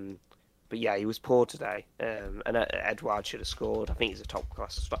 But yeah, he was poor today, and Edouard should have scored. I think he's a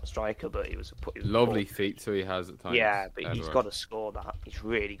top-class striker, but he was lovely feet, so he has at times. Yeah, but Edouard. He's got to score that. He's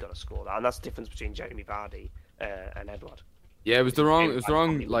really got to score that, and that's the difference between Jamie Vardy and Edouard. Yeah, it was the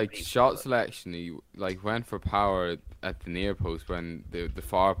wrong shot selection. He went for power at the near post when the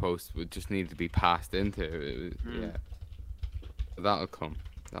far post would just need to be passed into. Yeah, that'll come.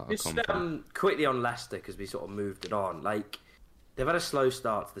 Quickly on Leicester, because we sort of moved it on. They've had a slow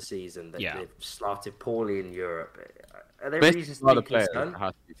start to the season. They've started poorly in Europe. Are there reasons to be concerned?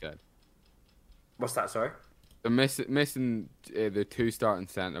 Has to be said. What's that? Sorry. They're missing the 2 starting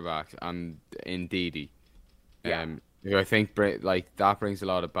centre backs and Ndidi. Who I think that brings a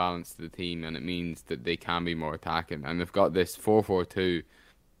lot of balance to the team, and it means that they can be more attacking. And they've got this 4-4-2,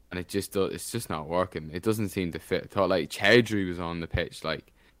 and it's just not working. It doesn't seem to fit. I thought Chowdhury was on the pitch,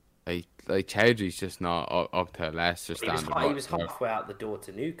 Chowdhury's just not up to Leicester standard. He was halfway out the door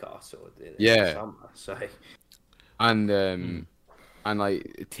to Newcastle in the summer, so. And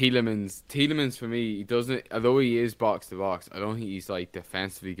Tielemans for me, he doesn't. Although he is box to box, I don't think he's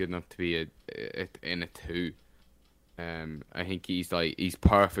defensively good enough to be in a 2. I think he's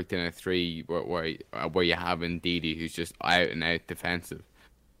perfect in a 3 where you have Ndidi, who's just out and out defensive.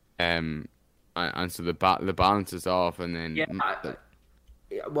 And so the balance is off, and then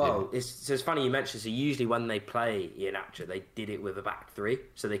it's funny you mentioned. So usually when they play Iheanacho, they did it with a back 3,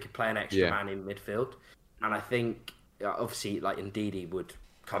 so they could play an extra man in midfield. And I think obviously Ndidi would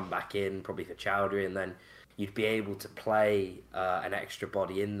come back in probably for Chowdhury, and then you'd be able to play an extra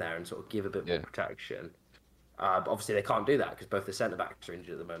body in there and sort of give a bit more protection. But obviously, they can't do that because both the centre-backs are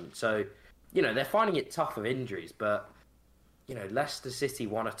injured at the moment. So, they're finding it tough with injuries. But, Leicester City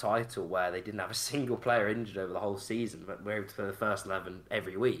won a title where they didn't have a single player injured over the whole season, but we're able to play the first 11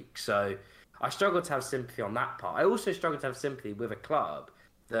 every week. So I struggle to have sympathy on that part. I also struggle to have sympathy with a club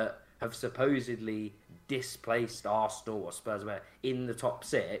that have supposedly displaced Arsenal or Spurs in the top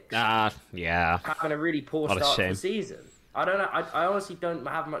 6. Yeah. Having a really poor start to the season. I don't know. I honestly don't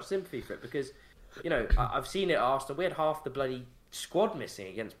have much sympathy for it because, I've seen it at Arsenal. We had half the bloody squad missing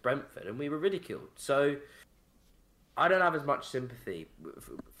against Brentford and we were ridiculed. So I don't have as much sympathy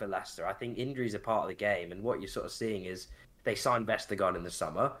for Leicester. I think injuries are part of the game, and what you're sort of seeing is they signed Vestergaard in the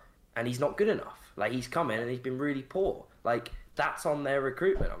summer and he's not good enough. Like, he's come in and he's been really poor. Like, that's on their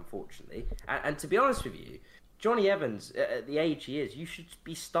recruitment, unfortunately. And to be honest with you, Johnny Evans, at the age he is, you should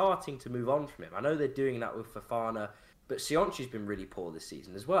be starting to move on from him. I know they're doing that with Fofana, but Sionchi's been really poor this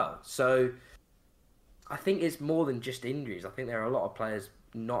season as well. So I think it's more than just injuries. I think there are a lot of players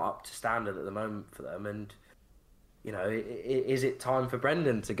not up to standard at the moment for them. And, is it time for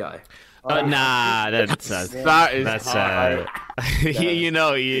Brendan to go? Nah, he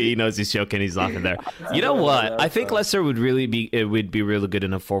knows he's joking. He's laughing there. You know what? I think Leicester would be really good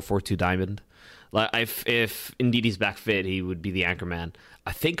in a 4-4-2 diamond. Like if indeed he's back fit, he would be the anchor man.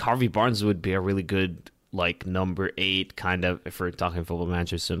 I think Harvey Barnes would be a really good like number 8 kind of. If we're talking Football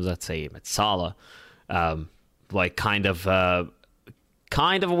Manager Sims, let's say Salah, like kind of a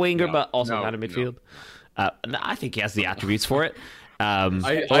winger, but also kind of midfield. I think he has the attributes for it. I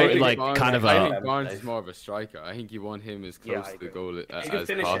think Barnes is more of a striker. I think you want him as close to the goal as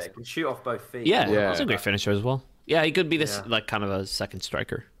possible. He can shoot off both feet. Yeah, he's a great finisher as well. Yeah, he could be this like kind of a second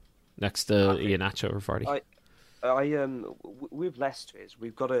striker next to Iheanacho or Vardy. With Leicester,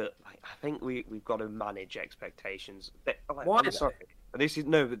 we've got to. I think we've got to manage expectations. Why? Sorry, this is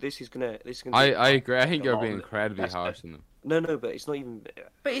gonna. I agree. I think you're being incredibly harsh on them. No, but it's not even.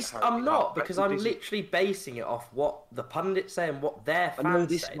 But I'm not, because I'm literally basing it off what the pundits say and what their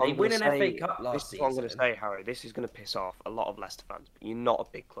fans say. They win an FA Cup last season. This is what I'm going to say, Harry. This is going to piss off a lot of Leicester fans. But you're not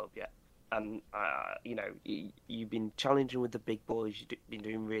a big club yet, and you've been challenging with the big boys. You've been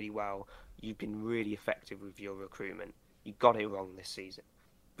doing really well. You've been really effective with your recruitment. You got it wrong this season.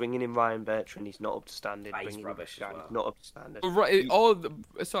 Bringing in Ryan Bertrand, he's not up to standard. He's rubbish. Not up to standard.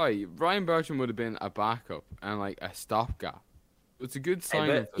 Ryan Bertrand would have been a backup and like a stopgap. It's a good sign.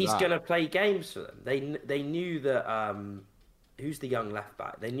 But he's going to play games for them. They knew that. Who's the young left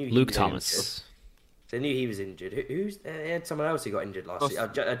back? They knew Luke Thomas. They knew he was injured. They had someone else who got injured last year.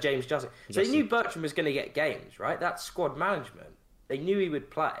 James Justin. So they knew Bertrand was going to get games, right? That's squad management. They knew he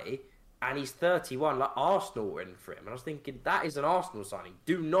would play. And he's 31, like Arsenal were in for him. And I was thinking, that is an Arsenal signing.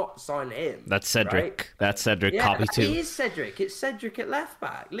 Do not sign him. That's Cedric. Right? That's Cedric. Yeah, copy too. It is Cedric. It's Cedric at left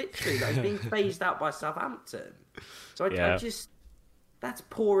back. Literally, he's being phased out by Southampton. So I just, that's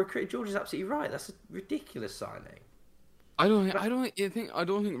poor recruitment. George is absolutely right. That's a ridiculous signing. I don't think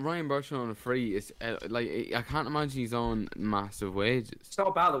Ryan Bertrand on a free is I can't imagine he's on massive wages. It's not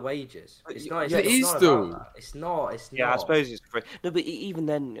about the wages. It's not. It is though. It's not. Yeah, I suppose it's free. No, but even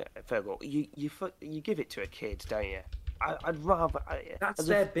then, Fergal, you give it to a kid, don't you? I'd rather. That's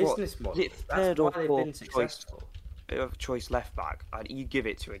their business model. That's why they've been successful. Choice left back. You give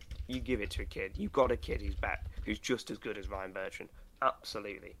it to a kid. You've got a kid who's just as good as Ryan Bertrand.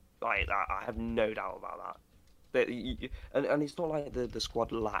 Absolutely, like that. I have no doubt about that. And it's not like the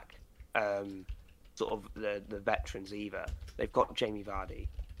squad lack sort of the veterans either. They've got Jamie Vardy,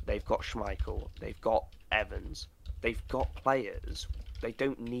 they've got Schmeichel, they've got Evans, they've got players. They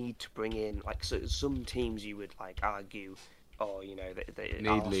don't need to bring in some teams you would argue, they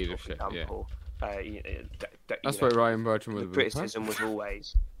need leadership. For example, that's why know, Ryan Bertrand would. The criticism was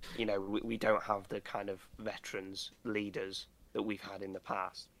always, we don't have the kind of veterans leaders that we've had in the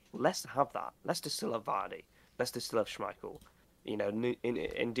past. Leicester have that. Leicester still have Vardy. Leicester still have Schmeichel.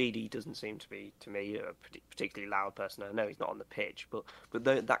 Indeed, he doesn't seem to be, to me, a particularly loud person. I know he's not on the pitch, but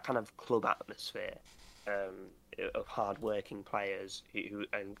that kind of club atmosphere of hard-working players who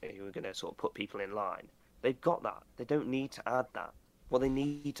are going to sort of put people in line, they've got that. They don't need to add that. What they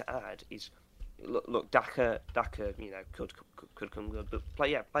need to add is, look, Daka, could come good, but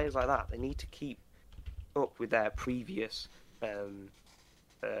players like that, they need to keep up with their previous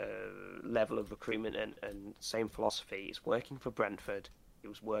level of recruitment and same philosophy. It's working for Brentford. It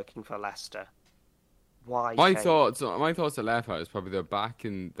was working for Leicester. Why? My thoughts at left back is probably they're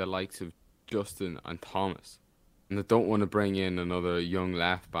backing the likes of Justin and Thomas, and they don't want to bring in another young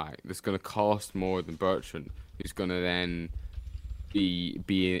left back that's going to cost more than Bertrand, who's going to then be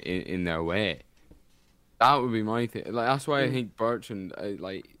in their way. That would be my thing. Like that's why I think Bertrand,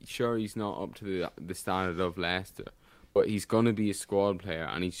 sure he's not up to the standard of Leicester, but he's gonna be a squad player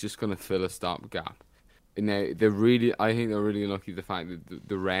and he's just gonna fill a stopgap. Now I think they're really lucky the fact that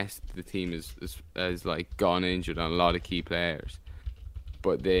the rest of the team is like gone injured on a lot of key players,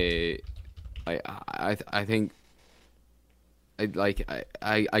 but I think. I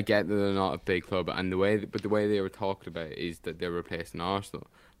get that they're not a big club, and the way they were talked about is that they're replacing Arsenal,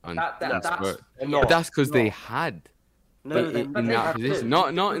 and that's because they had. No, in that position,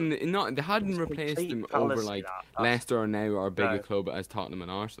 they hadn't replaced them over like Leicester are now our bigger club as Tottenham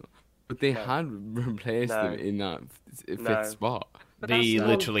and Arsenal, but they had replaced them in that fifth spot. They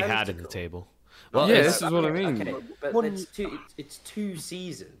literally had in the table. Well, yeah, this is what I mean. Okay, but it's 2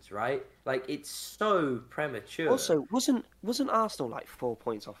 seasons, right? Like, it's so premature. Also, wasn't Arsenal like 4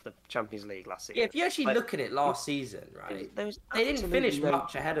 points off the Champions League last season? Yeah, if you actually look at it last season, right? They didn't finish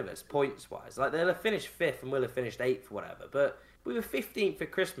much ahead of us points-wise. Like, they'll have finished 5th and we'll have finished 8th or whatever. But we were 15th for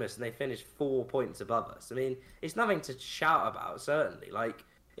Christmas and they finished 4 points above us. I mean, it's nothing to shout about, certainly. Like,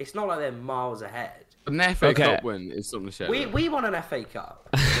 it's not like they're miles ahead. An FA Cup win is something to shout about. We won an FA Cup.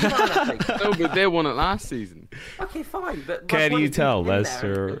 No, but they won it last season. Okay, fine, but can you tell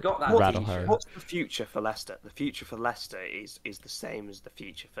Leicester rattle hard? What's the future for Leicester? The future for Leicester is the same as the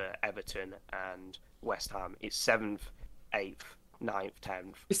future for Everton and West Ham. It's 7th, 8th, 9th,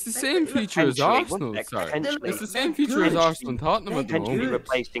 10th. It's the same future as Arsenal. Sorry, it's the same future as Arsenal and Tottenham at the moment.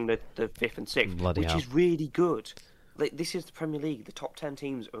 Replacing the 5th and 6th, which is really good. Like, this is the Premier League. The top 10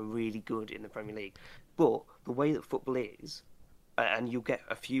 teams are really good in the Premier League. But the way that football is, and you'll get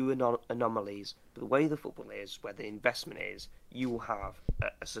a few anomalies, but the way the football is, where the investment is, you will have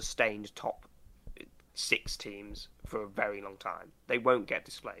a sustained top 6 teams for a very long time. They won't get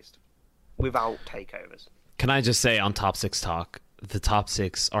displaced without takeovers. Can I just say on top 6 talk, the top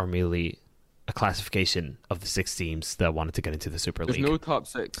 6 are merely a classification of the 6 teams that wanted to get into the Super League. There's no top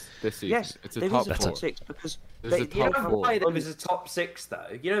 6 this season. Yes, it's a top 4. Top 6 because there's a top 4. Why there was a top 6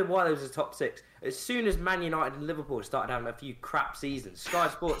 though? You know why there was a top 6? As soon as Man United and Liverpool started having a few crap seasons, Sky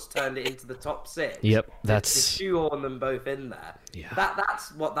Sports turned it into the top 6. Yep, that's to shoehorn them both in there. Yeah,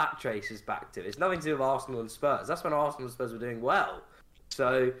 that's what that traces back to. It's nothing to do with Arsenal and Spurs. That's when Arsenal and Spurs were doing well.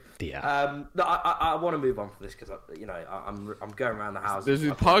 So yeah, I want to move on from this because I'm going around the house. There's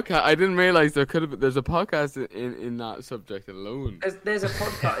a podcast. I didn't realize there's a podcast in that subject alone. There's a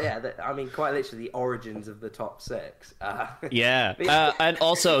podcast. Yeah, quite literally the origins of the top 6. And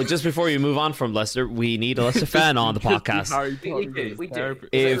also just before you move on from Leicester, we need a Leicester fan on the podcast. We do.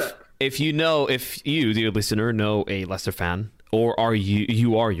 If you, dear listener, know a Leicester fan, or are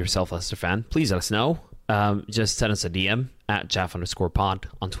you are yourself a Leicester fan, please let us know. Just send us a DM at Jaff_pod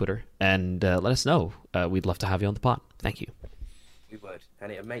on Twitter and let us know. We'd love to have you on the pod. Thank you. We would,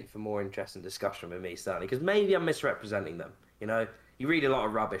 and it would make for more interesting discussion with me, certainly, because maybe I'm misrepresenting them. You know, you read a lot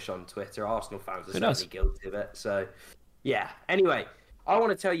of rubbish on Twitter. Arsenal fans are certainly guilty of it. So, yeah. Anyway, I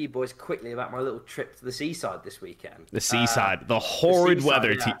want to tell you boys quickly about my little trip to the seaside this weekend. The seaside, the horrid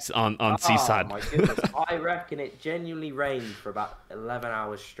weather on seaside. Oh my goodness! I reckon it genuinely rained for about 11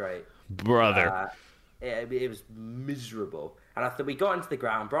 hours straight. Brother. It was miserable, and after we got into the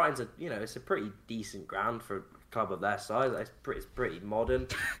ground, Brighton's it's a pretty decent ground for a club of their size. It's pretty modern,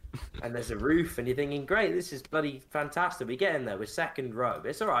 and there's a roof, and you're thinking, great, this is bloody fantastic. We get in there, we're second row,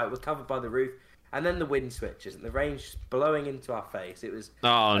 it's all right, we're covered by the roof, and then the wind switches and the rain's just blowing into our face. It was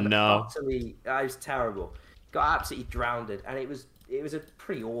it was terrible. Got absolutely drowned, and it was a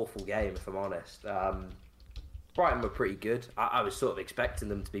pretty awful game, if I'm honest. Brighton were pretty good. I was sort of expecting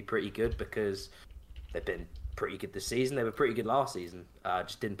them to be pretty good because they've been pretty good this season. They were pretty good last season.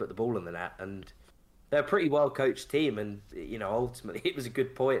 Just didn't put the ball in the net. And they're a pretty well-coached team. And, ultimately it was a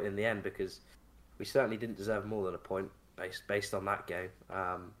good point in the end because we certainly didn't deserve more than a point based on that game.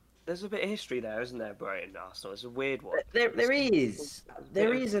 There's a bit of history there, isn't there, Brighton Arsenal? It's a weird one. There is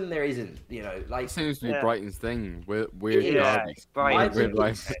and there isn't. It seems to be Brighton's thing. Weird derbies.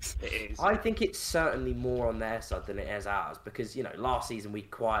 I think it's certainly more on their side than it is ours because last season we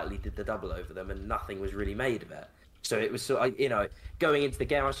quietly did the double over them and nothing was really made of it. So it was sort of going into the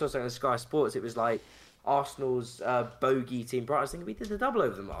game. I saw something on Sky Sports. It was like Arsenal's bogey team. Brighton. I was thinking we did the double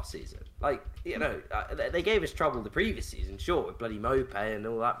over them last season. They gave us trouble the previous season, sure, with bloody Mopé and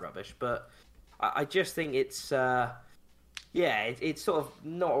all that rubbish. But I just think it's it's sort of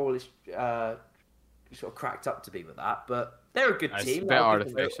not all it's sort of cracked up to be with that. But they're a good team. A bit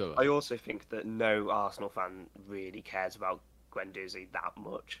artificial. I also think that no Arsenal fan really cares about Guendouzi that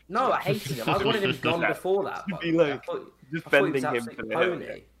much. No, I hated him. I wanted him gone before that. Defending him for the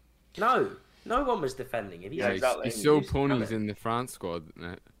pony. No one was defending him. He's so ponies in the France squad.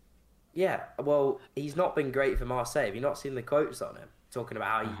 Yeah, well, he's not been great for Marseille. Have you not seen the quotes on him talking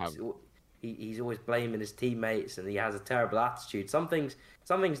about how he's always blaming his teammates and he has a terrible attitude? Some things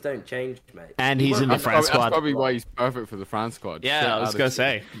don't change, mate. And he's in the France squad. That's probably why he's perfect for the France squad. Yeah, I was gonna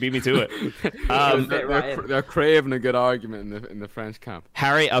say, beat me to it. They're craving a good argument in the French camp.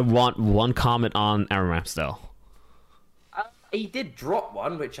 Harry, I want one comment on Aaron Ramsdale. He did drop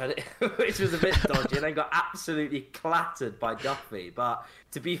one, which was a bit dodgy, and then got absolutely clattered by Duffy. But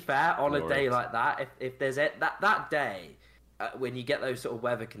to be fair, on a day like that, if there's that day when you get those sort of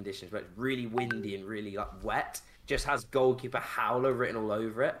weather conditions where it's really windy and really wet, just has goalkeeper howler written all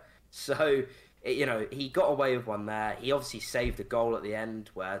over it. So he got away with one there. He obviously saved a goal at the end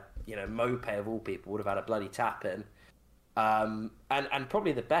where Mopé of all people would have had a bloody tap in. And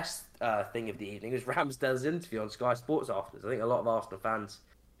probably the best thing of the evening was Ramsdale's interview on Sky Sports afterwards. I think a lot of Arsenal fans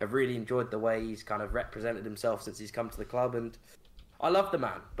have really enjoyed the way he's kind of represented himself since he's come to the club, and I love the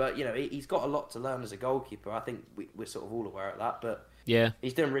man. But he's got a lot to learn as a goalkeeper. I think we're sort of all aware of that. But yeah,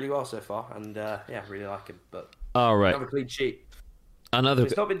 he's doing really well so far, and really like him. But all right, another clean sheet.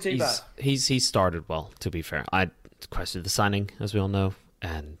 It's not been too bad. He's started well. To be fair, I questioned the signing, as we all know,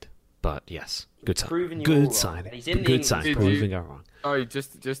 but yes. Good sign. Good sign. Good sign. Proving our wrong. Sorry,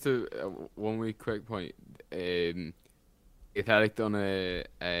 just one wee quick point. Athletic done a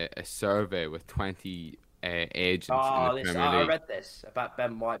survey with 20 agents in the Premier League. I read this about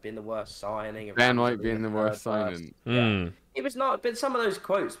Ben White being the worst signing. Ben White being the worst signing. Yeah. It was not, but some of those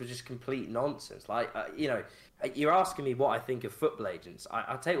quotes were just complete nonsense. Like, you're asking me what I think of football agents.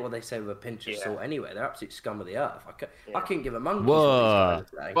 I take what they say with a pinch of salt anyway. They're absolute scum of the earth. I couldn't give a monkey's what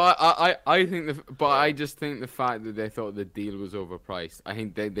these guys are saying. But I just think the fact that they thought the deal was overpriced. I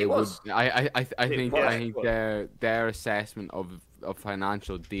think they would. I think their assessment of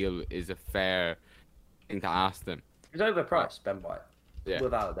financial deal is a fair thing to ask them. It was overpriced, Ben White. Yeah.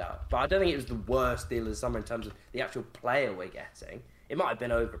 Without a doubt. But I don't think it was the worst deal of the summer in terms of the actual player we're getting. It might have been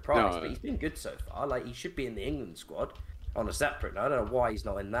overpriced, but he's been good so far. Like, he should be in the England squad on a separate note. I don't know why he's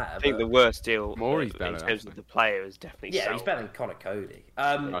not in there. I think the worst deal in terms of the player is definitely he's better than Connor Cody.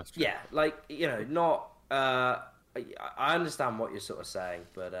 Not... I understand what you're sort of saying,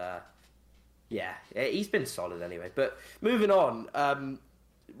 but he's been solid anyway. But moving on,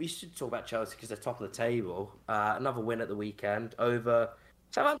 we should talk about Chelsea because they're top of the table. Another win at the weekend over...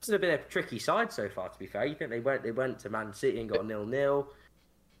 Southampton have been a tricky side so far, to be fair. You think they went to Man City and got a 0-0.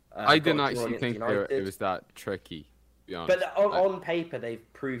 I didn't actually think it was that tricky, to be honest. But on paper, they've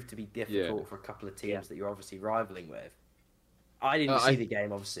proved to be difficult for a couple of teams that you're obviously rivaling with. I didn't see the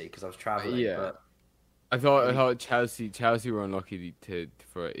game, obviously, because I was travelling. But... I thought Chelsea were unlucky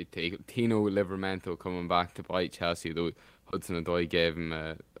for Tino Livramento coming back to bite Chelsea, though Hudson-Odoi gave him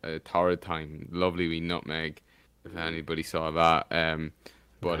a torrid time. Lovely wee nutmeg, if anybody saw that.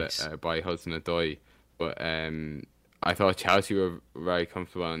 Nice. By Hudson-Odoi. But I thought Chelsea were very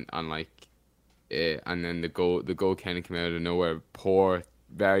comfortable and then the goal kind of came out of nowhere.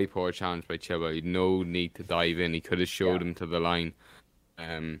 Very poor challenge by Chilwell. He had no need to dive in. He could have showed him to the line,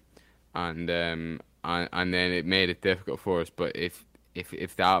 and then it made it difficult for us. But if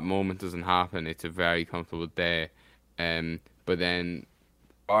that moment doesn't happen, it's a very comfortable day. But then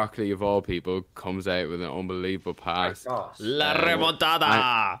Barkley, of all people, comes out with an unbelievable pass. La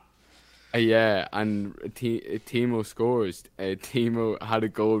remontada! And Timo scores. Timo had a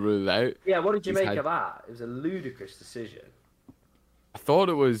goal ruled out. Yeah, what did you make of that? It was a ludicrous decision. I thought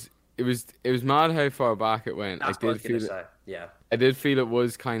it was mad how far back it went. That's what I was going to say. Yeah. I did feel it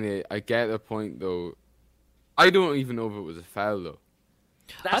was kind of... I get the point, though. I don't even know if it was a foul, though.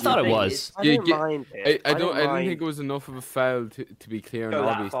 I thought it was. I didn't mind it. I didn't think it was enough of a foul to be clear and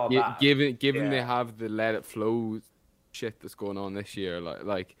obvious. Given they have the let it flow shit that's going on this year,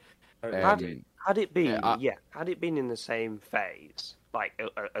 had it been in the same phase,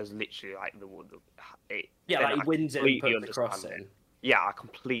 as literally he wins it and puts the cross in. Yeah, I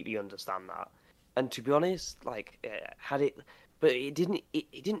completely understand that. And to be honest, but it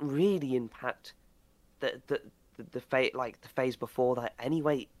didn't really impact the phase before that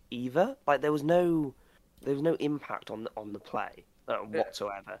anyway either. There was no impact on the play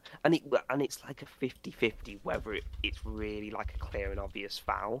whatsoever, and it's like a 50-50 whether it's really like a clear and obvious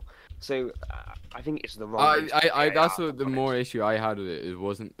foul. So I think it's the wrong. That's the more issue I had with it. It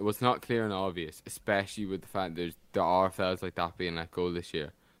was not clear and obvious, especially with the fact there are fouls like that being let go this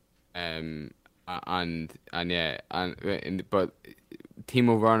year, but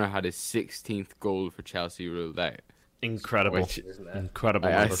Timo Werner had his 16th goal for Chelsea ruled out. Incredible, incredible.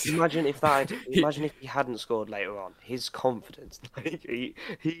 Imagine if he hadn't scored later on. His confidence, he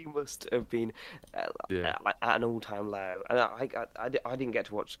must have been at an all-time low. And I didn't get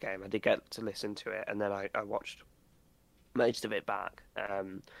to watch the game. I did get to listen to it, and then I watched most of it back.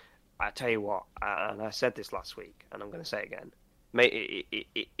 I tell you what, and I said this last week, and I'm going to say it again.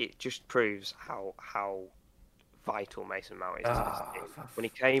 It just proves how vital Mason Mount is to this team. When he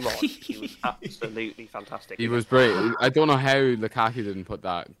came on, he was absolutely fantastic. He was great. I don't know how Lukaku didn't put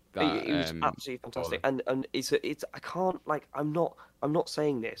that. He was absolutely fantastic. And it's I can't I'm not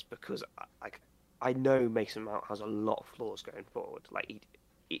saying this because I know Mason Mount has a lot of flaws going forward. Like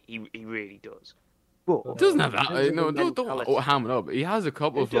he really does. But he doesn't have that. No, don't ham it up. He has a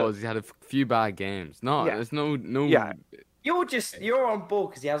couple of flaws. He's had a few bad games. No, there's no. Yeah. You're on board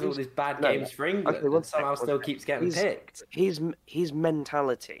because he has all these bad games for England and somehow still keeps getting picked. His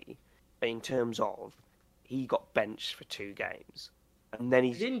mentality, in terms of, he got benched for 2 games, and then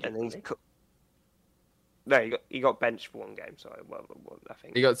he got benched for 1 game. Sorry, well, I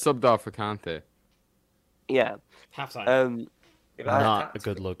think he got subbed off for Kante. Yeah, halftime. Not a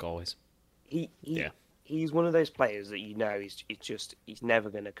good look always. He's one of those players that he's never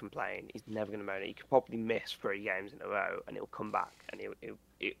going to complain. He's never going to moan. He could probably miss 3 games in a row, and he'll come back and he'll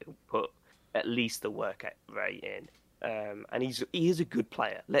put at least the work rate in. And he is a good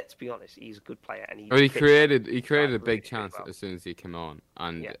player. Let's be honest, he's a good player. And he created a big chance as soon as he came on.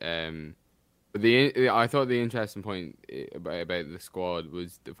 And I thought the interesting point about the squad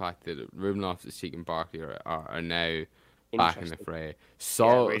was the fact that Ruben Loftus-Cheek and Barkley are now back in the fray.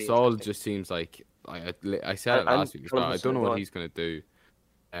 Saul just seems like I said it last week, but I don't know what he's going to do.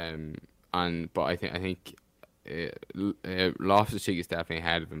 But I think Loftus-Cheek is definitely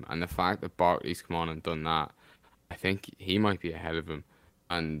ahead of him, and the fact that Barkley's come on and done that, I think he might be ahead of him.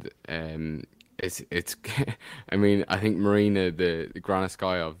 And it's I mean, I think Marina, the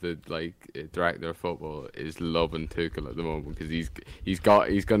Granaskayov, the director of football, is loving Tuchel at the moment because he's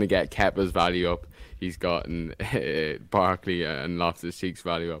going to get Kepa's value up. He's gotten Barkley and Loftus-Cheek's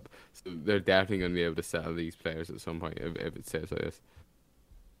value up. So they're definitely going to be able to sell these players at some point if it stays like this.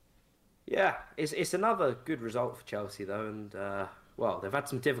 Yeah, it's another good result for Chelsea though, and they've had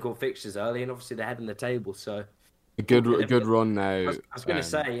some difficult fixtures early, and obviously they're heading the table, so a good run now. I was going to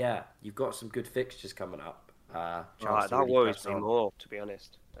say, you've got some good fixtures coming up. That really worries me more, to be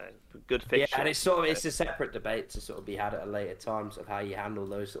honest. Good fixtures. Yeah, and it's a separate debate to sort of be had at a later time, sort of how you handle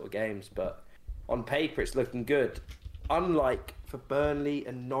those sort of games. But on paper, it's looking good. Unlike for Burnley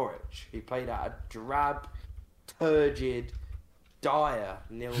and Norwich, who played out a drab, turgid, dire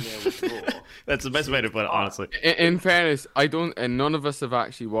 0-0 draw. That's the best way to put it, honestly. In fairness, I don't, and none of us have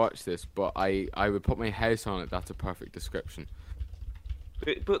actually watched this, but I would put my house on it. That's a perfect description.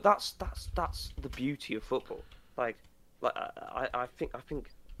 But that's the beauty of football. I think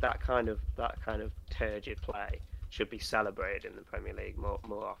that kind of turgid play should be celebrated in the Premier League more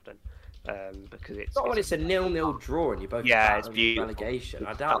often. Because it's not when it's a 0-0 draw and you both it's beautiful. Relegation.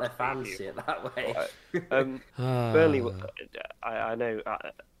 I doubt their fans see it that way. Burnley, I know.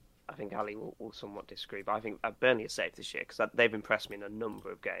 I think Ali will somewhat disagree, but I think Burnley is safe this year because they've impressed me in a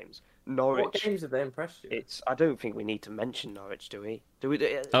number of games. Norwich. What games have they impressed you? I don't think we need to mention Norwich, do we?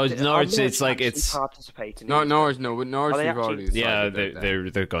 Norwich. It's like it's participating. No, Norwich. No, with Norwich, we've already. Yeah,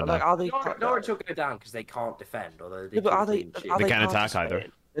 they're gone. Norwich will go down because they can't defend, although they can't attack either.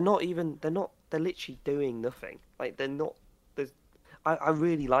 They're not even. They're literally doing nothing. Like they're not. I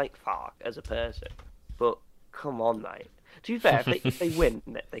really like Fark as a person, but come on, mate. To be fair, if they win,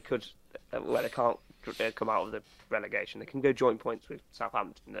 they could. They can't come out of the relegation. They can go joint points with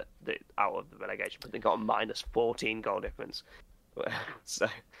Southampton out of the relegation, but they got a minus 14 goal difference. So,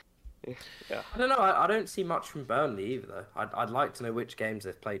 yeah. I don't know. I don't see much from Burnley either, though. I'd like to know which games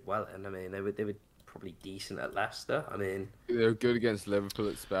they've played well in. I mean, they were probably decent at Leicester. I mean, they're good against Liverpool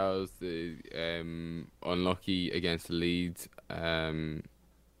at spells. They unlucky against Leeds.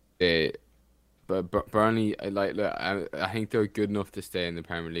 But Burnley, I think they're good enough to stay in the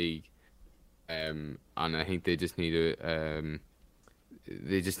Premier League, and I think they just need to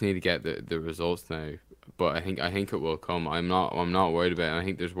get the results now. But I think it will come. I'm not worried about it. I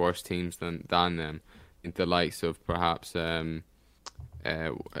think there's worse teams than them. I think the likes of perhaps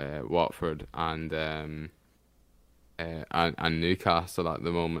Watford and Newcastle at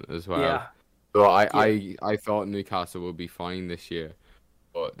the moment as well. Yeah. So I thought Newcastle will be fine this year,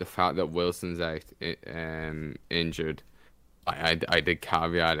 but the fact that Wilson's out injured, I did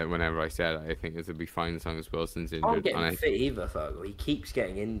caveat it whenever I said it. I think it'll be fine as long as Wilson's injured. Can't get fit either, Fergal. He keeps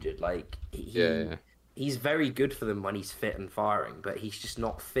getting injured. Like he's very good for them when he's fit and firing, but he's just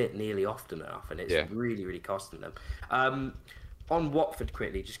not fit nearly often enough, and it's really, really costing them. On Watford,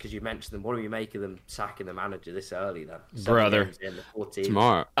 quickly, just because you mentioned them, what do you make of them sacking the manager this early? Then, brother,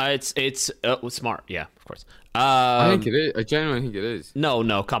 smart. It's smart. Yeah, of course. I think it is. I genuinely think it is.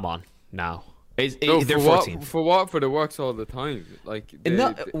 No, come on, now. No, they're 14th. For Watford, it works all the time. Like,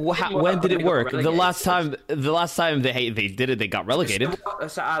 when did it work? The last time they did it, they got relegated.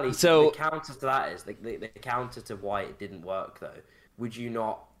 So, Ali, the counter to that is the counter to why it didn't work. Though, would you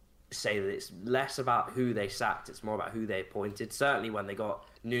not say that it's less about who they sacked, it's more about who they appointed? Certainly when they got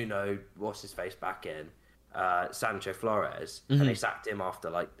Nuno, what's his face, back in, Sancho Flores, and they sacked him after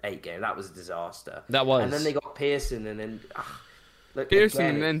like 8 games. That was a disaster. That was. And then they got Pearson, and then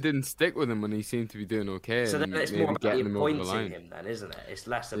Pearson then didn't stick with him when he seemed to be doing okay. So then it's more about appointing him then, isn't it? It's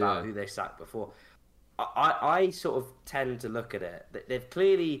less about who they sacked before. I sort of tend to look at it. They've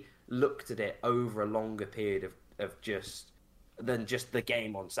clearly looked at it over a longer period of just the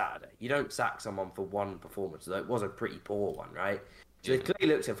game on Saturday. You don't sack someone for one performance, though it was a pretty poor one, right? So they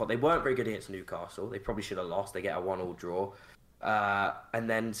clearly looked at it. They weren't very good against Newcastle. They probably should have lost. They get a 1-1 draw. And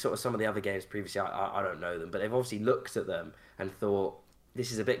then sort of some of the other games previously, I don't know them, but they've obviously looked at them and thought,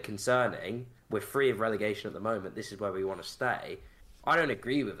 this is a bit concerning. We're free of relegation at the moment. This is where we want to stay. I don't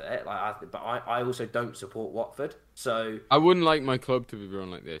agree with it, but I also don't support Watford. So I wouldn't like my club to be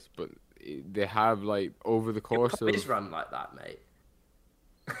run like this, but they have, like, over the course of... It's run like that, mate.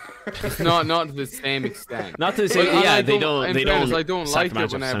 It's not to the same extent. Not to the same. Yeah, they don't. I don't like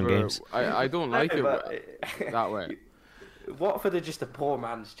it whenever. I don't like it that way. Watford are just a poor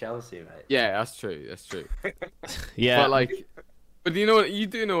man's Chelsea, mate. Yeah, that's true. Yeah, but you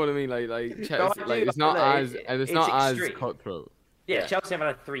do know what I mean. Like Chelsea, it's not as cutthroat. Yeah, Chelsea have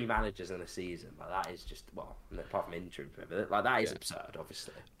had 3 managers in a season. Like, that is just, well, apart from interim, like, that is absurd.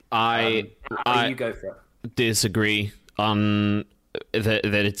 Obviously, you go for it. Disagree on that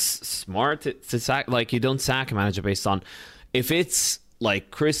it's smart to sack. Like, you don't sack a manager based on if it's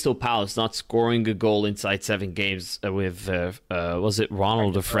like Crystal Palace not scoring a goal inside 7 games with was it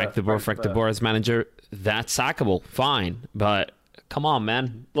Ronald Frank de Boer as manager? That's sackable, fine. But come on,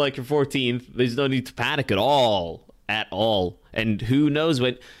 man, like, you're 14th. There's no need to panic at all. And who knows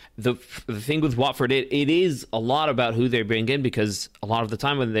when the thing with Watford, it is a lot about who they bring in, because a lot of the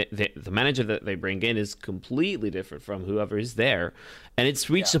time when the manager that they bring in is completely different from whoever is there. And it's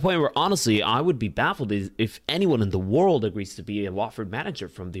reached a point where, honestly, I would be baffled if anyone in the world agrees to be a Watford manager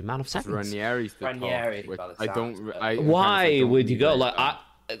from the amount of seconds. Ranieri's the top. Why would you go? Like,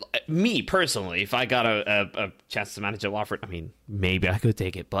 me personally, if I got a chance to manage at Watford, I mean, maybe I could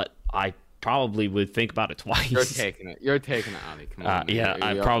take it, but I probably would think about it twice. You're taking it, Ali. Come on. Yeah,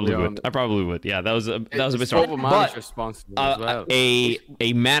 I probably would. Yeah, that was a bit strong. But responsible as well.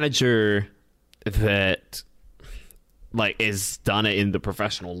 A manager that, like, is done it in the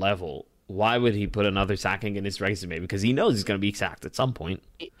professional level, why would he put another sacking in his resume? Because he knows he's going to be sacked at some point.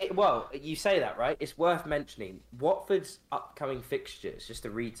 Well, you say that, right? It's worth mentioning Watford's upcoming fixtures, just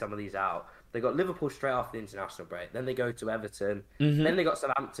to read some of these out. They got Liverpool straight after the international break. Then they go to Everton. Then they got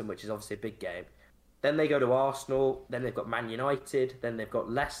Southampton, which is obviously a big game. Then they go to Arsenal. Then they've got Man United. Then they've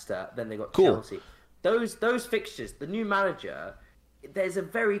got Leicester. Then they've got Chelsea. Those fixtures, the new manager, there's a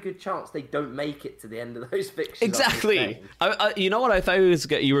very good chance they don't make it to the end of those fixtures. Exactly. You know what I thought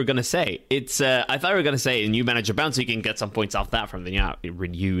you were going to say? I thought you were going to say a new manager bounce, so you can get some points off that from the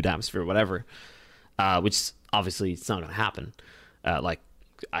renewed atmosphere, whatever. Which obviously it's not going to happen.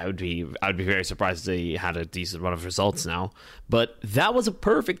 I would be very surprised if they had a decent run of results now. But that was a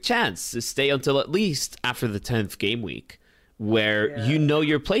perfect chance to stay until at least after the 10th game week, where you know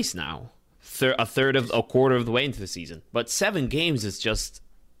your place now. A quarter of the way into the season. But 7 games is just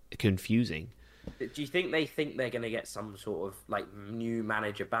confusing. Do you think they're going to get some sort of, like, new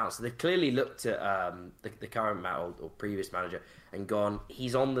manager bounce? So they've clearly looked at the current or previous manager and gone,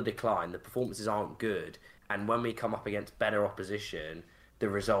 he's on the decline. The performances aren't good. And when we come up against better opposition, the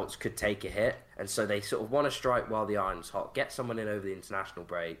results could take a hit. And so they sort of want to strike while the iron's hot, get someone in over the international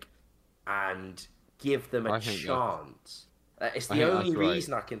break, and give them a chance. It's the only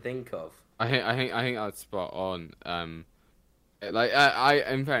reason I can think of. I think that's spot on.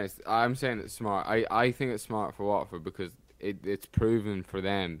 In fairness, I'm saying it's smart. I think it's smart for Watford because it's proven for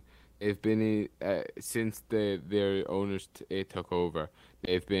them. They've been since their owners took over.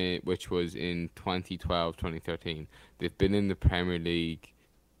 They've been, which was in 2012, 2013. They've been in the Premier League.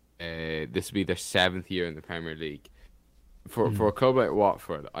 This will be their 7th year in the Premier League. For a club like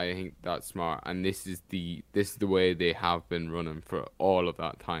Watford, I think that's smart, and this is the way they have been running for all of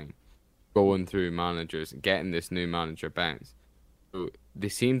that time, going through managers and getting this new manager bounce. So they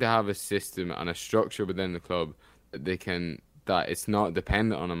seem to have a system and a structure within the club that it's not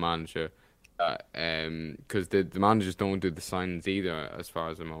dependent on a manager. Because the managers don't do the signings either, as far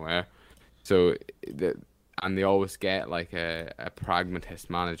as I'm aware. So, and they always get like a pragmatist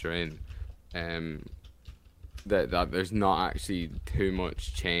manager in. That there's not actually too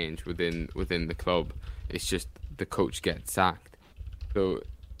much change within the club. It's just the coach gets sacked. So,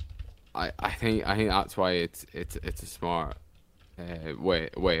 I think that's why it's a smart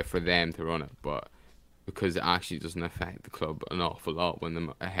way for them to run it, but because it actually doesn't affect the club an awful lot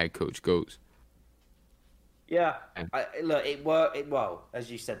when a head coach goes. Yeah, look, it worked. Well,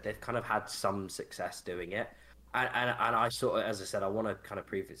 as you said, they've kind of had some success doing it, and I sort of, as I said, I want to kind of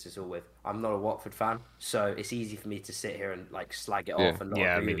preface this all with, I'm not a Watford fan, so it's easy for me to sit here and like slag it off and not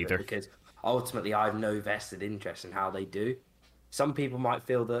agree with it, because ultimately I have no vested interest in how they do. Some people might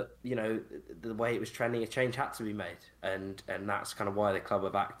feel that, you know, the way it was trending, a change had to be made, and that's kind of why the club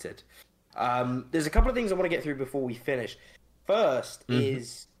have acted. There's a couple of things I want to get through before we finish. First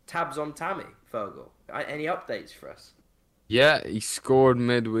is tabs on Tammy Fergal. Any updates for us? Yeah, he scored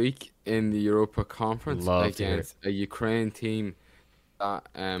midweek in the Europa Conference against a Ukraine team that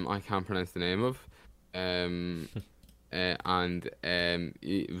I can't pronounce the name of. And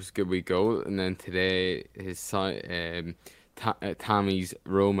it was a good week goal. And then today, his side, Tammy's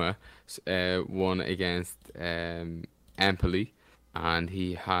Roma won against Empoli, and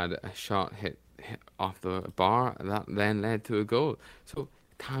he had a shot hit off the bar that then led to a goal. So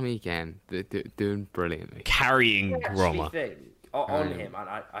Tammy again, doing brilliantly, carrying Roma. On him, and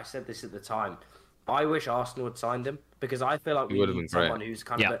I said this at the time. I wish Arsenal had signed him, because I feel like we need someone who's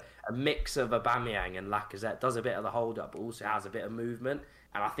kind of a mix of Aubameyang and Lacazette, does a bit of the hold up, but also has a bit of movement.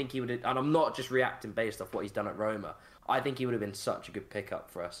 And I think he would. And I'm not just reacting based off what he's done at Roma. I think he would have been such a good pickup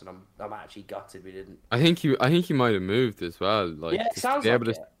for us, and I'm actually gutted we didn't. I think he might have moved as well. Like, yeah, it sounds like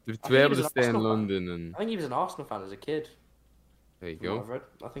it. To be able to stay in London, and I think he was an Arsenal fan as a kid. There you go.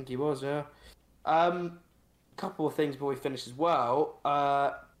 I think he was, yeah. Couple of things before we finish as well.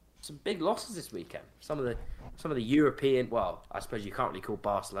 Some big losses this weekend. Some of the European. Well, I suppose you can't really call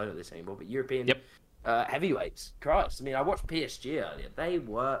Barcelona this anymore, but European heavyweights. Christ, I mean, I watched PSG earlier. They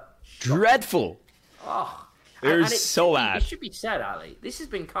were dreadful. Oh, they're so bad. It should be said, Ali. This has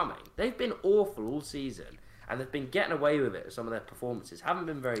been coming. They've been awful all season, and they've been getting away with it. Some of their performances haven't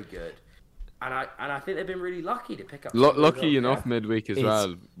been very good. And I think they've been really lucky to pick up. Lucky enough midweek as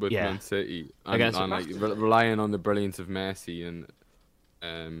well with Man City, and like relying on the brilliance of Messi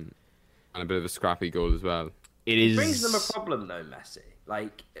and a bit of a scrappy goal as well. It brings them a problem though, Messi.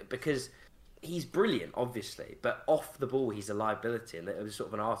 Like, because he's brilliant, obviously, but off the ball he's a liability. And there was sort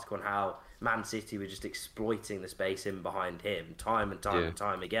of an article on how Man City were just exploiting the space in behind him time and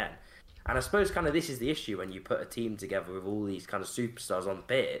time again. And I suppose kind of this is the issue when you put a team together with all these kind of superstars on the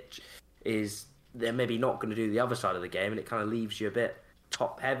pitch. Is they're maybe not going to do the other side of the game, and it kind of leaves you a bit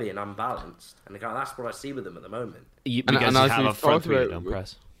top heavy and unbalanced. And that's what I see with them at the moment. Because you have a front three that don't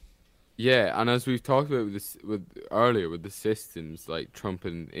press. Yeah, and as we've talked about earlier with the systems like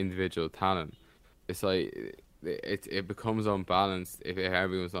trumping individual talent, it's like it becomes unbalanced if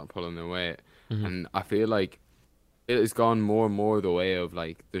everyone's not pulling their weight. And I feel like it has gone more and more the way of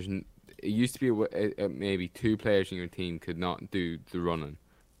like it used to be maybe two players in your team could not do the running.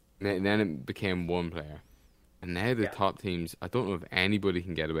 And then it became one player. And now the top teams, I don't know if anybody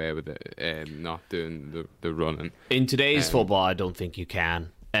can get away with it not doing the running. In today's football, I don't think you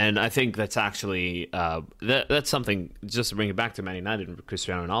can. And I think that's actually, that's something, just to bring it back to Man United and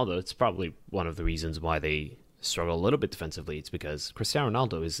Cristiano Ronaldo, it's probably one of the reasons why they struggle a little bit defensively. It's because Cristiano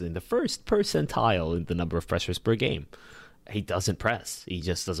Ronaldo is in the first percentile in the number of pressures per game. He doesn't press. He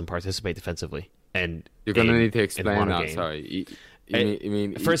just doesn't participate defensively. And you're going to need to explain that, sorry. You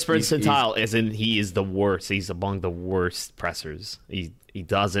mean first percentile is in he is the worst. He's among the worst pressers. He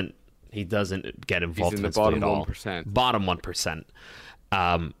doesn't get involved in the bottom 1%. Bottom 1%.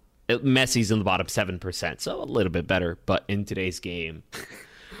 Messi's in the bottom 7%, so a little bit better. But in today's game,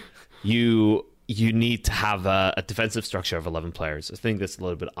 you need to have a defensive structure of 11 players. I think that's a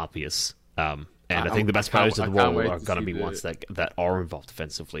little bit obvious. And I think the best players in the world are going to be ones that are involved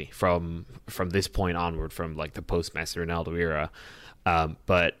defensively from this point onward, from like the post-Messi Ronaldo era.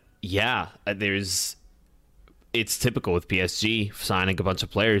 But yeah, it's typical with PSG signing a bunch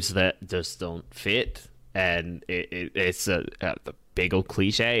of players that just don't fit, and it's the big old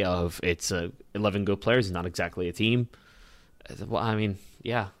cliche of it's 11 good players, not exactly a team. Well, I mean,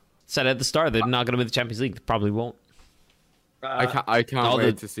 yeah, said at the start they're not going to win the Champions League. They probably won't. I can't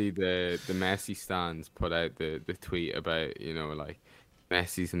wait to see the Messi stands put out the tweet about, you know, like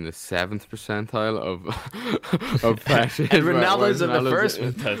Messi's in the 7th percentile of pressure. And Ronaldo's in the first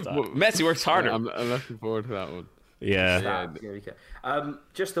percentile. Messi works harder. I'm looking forward to that one. Yeah.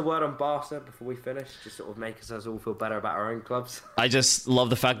 Just a word on Barca before we finish, just sort of make us all feel better about our own clubs. I just love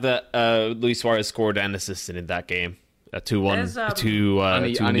the fact that Luis Suarez scored and assisted in that game. A 2-1,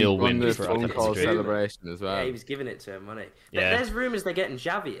 2-0 win for phone call celebration as well. Yeah, he was giving it to him, wasn't he? Yeah. There's rumours they're getting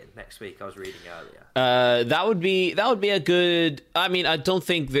Xavi in next week. I was reading earlier. That would be a good. I mean, I don't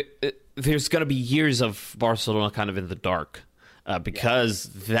think that there's going to be years of Barcelona kind of in the dark because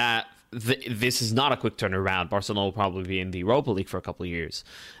this is not a quick turnaround. Barcelona will probably be in the Europa League for a couple of years.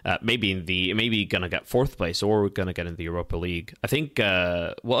 Maybe going to get 4th place, or we're going to get in the Europa League. I think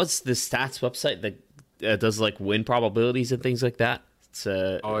what's the stats website that does like win probabilities and things like that? It's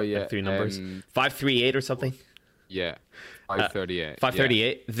like 3 numbers, 538 or something. Yeah, 538.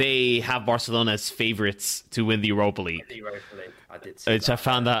 538. Yeah. They have Barcelona as favorites to win the Europa League. I did see which that.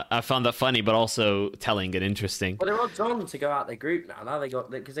 I found that funny, but also telling and interesting. Well, they're odds on to go out their group now. Now they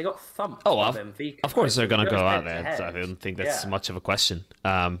got thumped. Oh, by Benfica. Of course they're going to go out there. So I don't think that's much of a question.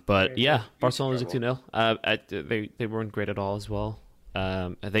 But yeah, Barcelona losing 2-0. They weren't great at all as well.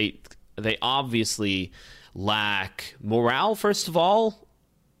 They obviously lack morale, first of all.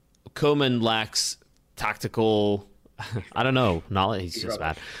 Koeman lacks tactical, I don't know, knowledge. He's just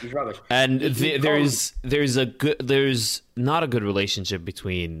rubbish. bad. He's rubbish. And there's not a good relationship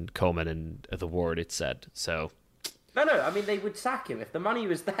between Koeman and the ward, it's said. So No, I mean they would sack him if the money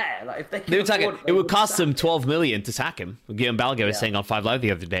was there. Like if they would sack him. It would cost them 12 million to sack him. Guillaume Balga was saying on 5 Live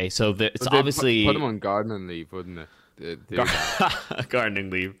the other day. So it's obviously put him on gardening leave, wouldn't it? Gardening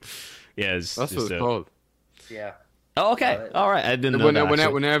leave. Yeah, that's what it's called. Yeah. Oh, okay. All right. I didn't know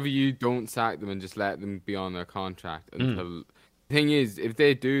that. Whenever you don't sack them and just let them be on their contract until. The thing is, if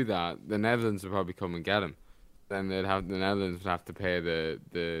they do that, the Netherlands will probably come and get him. Then the Netherlands would have to pay the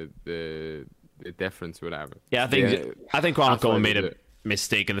difference, or whatever. Yeah, I think Ronald Koeman made a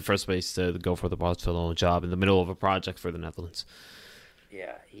mistake in the first place to go for the Barcelona job in the middle of a project for the Netherlands.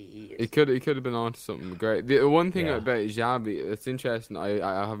 Yeah, he is. It could have been on to something great. The one thing about Xavi, it's interesting.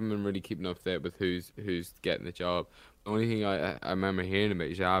 I haven't been really keeping up to date with who's getting the job. The only thing I remember hearing about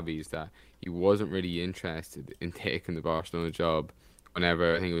Xavi is that he wasn't really interested in taking the Barcelona job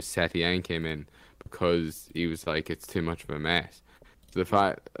whenever I think it was Setien came in, because he was like, it's too much of a mess. So the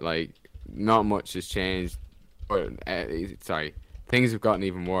fact, like, not much has changed. Things have gotten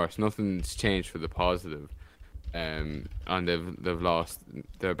even worse. Nothing's changed for the positive. And they've lost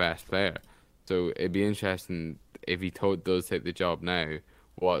their best player, so it'd be interesting if he does take the job now.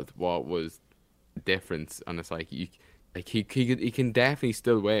 What was the difference? And it's like he can definitely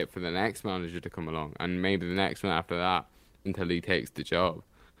still wait for the next manager to come along, and maybe the next one after that until he takes the job.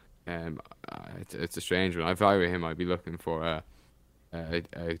 It's a strange one. If I were him, I'd be looking for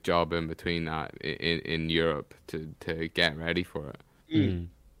a job in between that in Europe to get ready for it. Mm.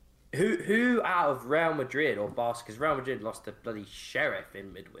 Who out of Real Madrid or Barca, because Real Madrid lost to bloody Sheriff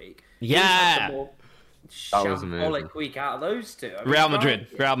in midweek. Yeah. That was amazing. Week out of those two. I mean, Real Madrid.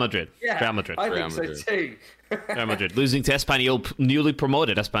 Yeah, I think so too. Real Madrid losing to Espanyol, newly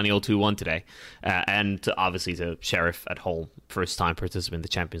promoted Espanyol 2-1 today, and obviously to Sheriff at home, first time participant in the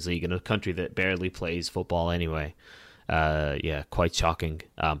Champions League in a country that barely plays football anyway. Quite shocking,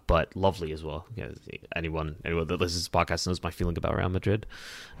 but lovely as well. Yeah, anyone that listens to this podcast knows my feeling about Real Madrid.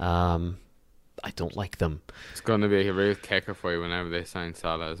 I don't like them. It's going to be a real kicker for you whenever they sign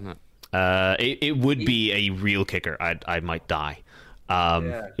Salah, isn't it? It would be a real kicker. I might die.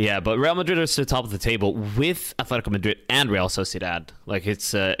 But Real Madrid are to the top of the table with Atletico Madrid and Real Sociedad. Like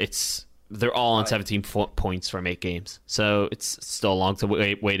it's they're all on 17 points from 8 games, so it's still a long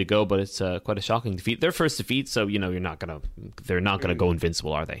way to go. But it's quite a shocking defeat. Their first defeat, so they're not gonna go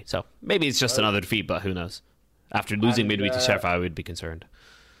invincible, are they? So maybe it's just another defeat, but who knows? After losing midweek to Sheriff, I would be concerned.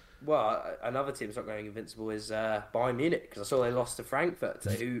 Well, another team that's not going invincible is Bayern Munich, because I saw they lost to Frankfurt,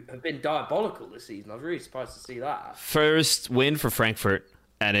 who have been diabolical this season. I was really surprised to see that. First win for Frankfurt,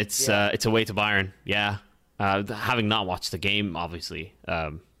 and it's away to Bayern. Yeah, having not watched the game, obviously,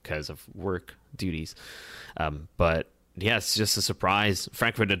 because of work duties. But yeah, it's just a surprise.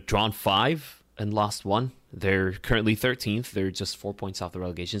 Frankfurt had drawn 5 and lost 1. They're currently 13th. They're just 4 points off the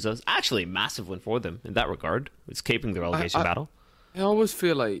relegation. So it's actually a massive win for them in that regard, escaping the relegation battle. I always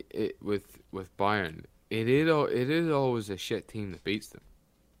feel like it with Bayern, it is always a shit team that beats them.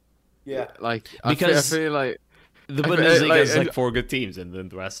 Yeah, like because I feel like the Bundesliga is like 4 good teams, and then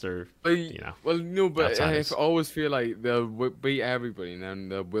the rest are Well, no, but outsiders. I always feel like they'll beat everybody, and then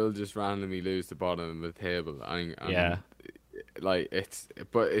they will just randomly lose the bottom of the table. And like it's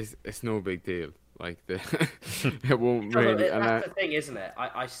no big deal. Like it won't really. That's the thing, isn't it?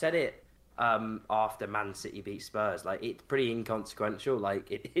 I said it after Man City beat Spurs. Like it's pretty inconsequential.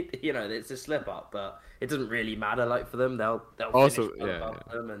 Like it it's a slip up, but it doesn't really matter. Like for them, they'll also finish above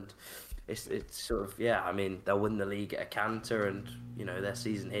them, and it's sort of I mean, they'll win the league at a canter, and their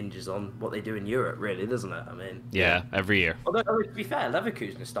season hinges on what they do in Europe, really, doesn't it? I mean, every year. Although to be fair,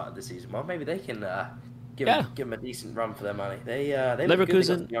 Leverkusen has started the season well. Maybe they can give them a decent run for their money. They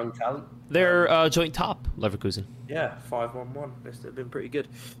Leverkusen, young talent. They're joint top. Leverkusen. Yeah, 5-1-1. They've been pretty good.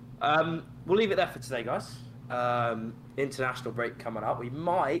 We'll leave it there for today, guys. International break coming up. We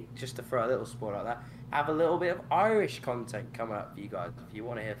might, just to throw a little spoiler like that, have a little bit of Irish content coming up for you guys. If you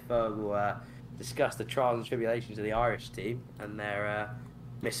want to hear Fergal discuss the trials and tribulations of the Irish team and their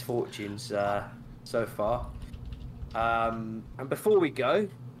misfortunes so far. And before we go,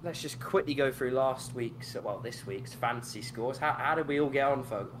 let's just quickly go through this week's fantasy scores. How did we all get on,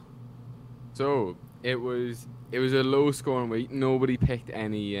 Fergal? So it was a low scoring week. Nobody picked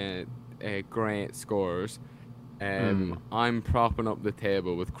any great scores. I'm propping up the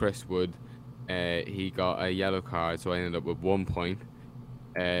table with Chris Wood. He got a yellow card, so I ended up with 1 point.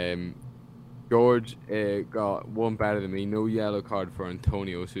 George got one better than me. No yellow card for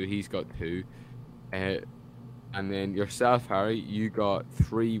Antonio, so he's got 2. And then yourself, Harry, you got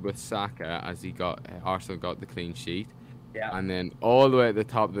 3 with Saka, as Arsenal got the clean sheet. Yeah. And then all the way at the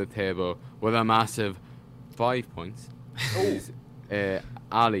top of the table with a massive 5 points is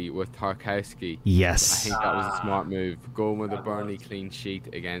Ali with Tarkowski. Yes. I think that was a smart move. Going with a Burnley clean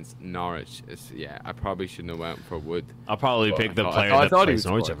sheet against Norwich. I probably shouldn't have went for Wood. I'll probably pick the player that plays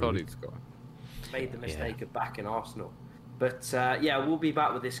Norwich. I thought he'd score. Made the mistake of backing Arsenal. But we'll be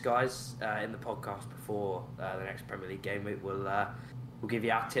back with this, guys, in the podcast before the next Premier League game week. We'll give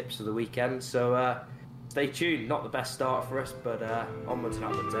you our tips for the weekend. So stay tuned. Not the best start for us, but onwards and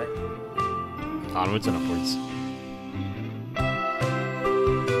upwards, eh? Onwards and upwards.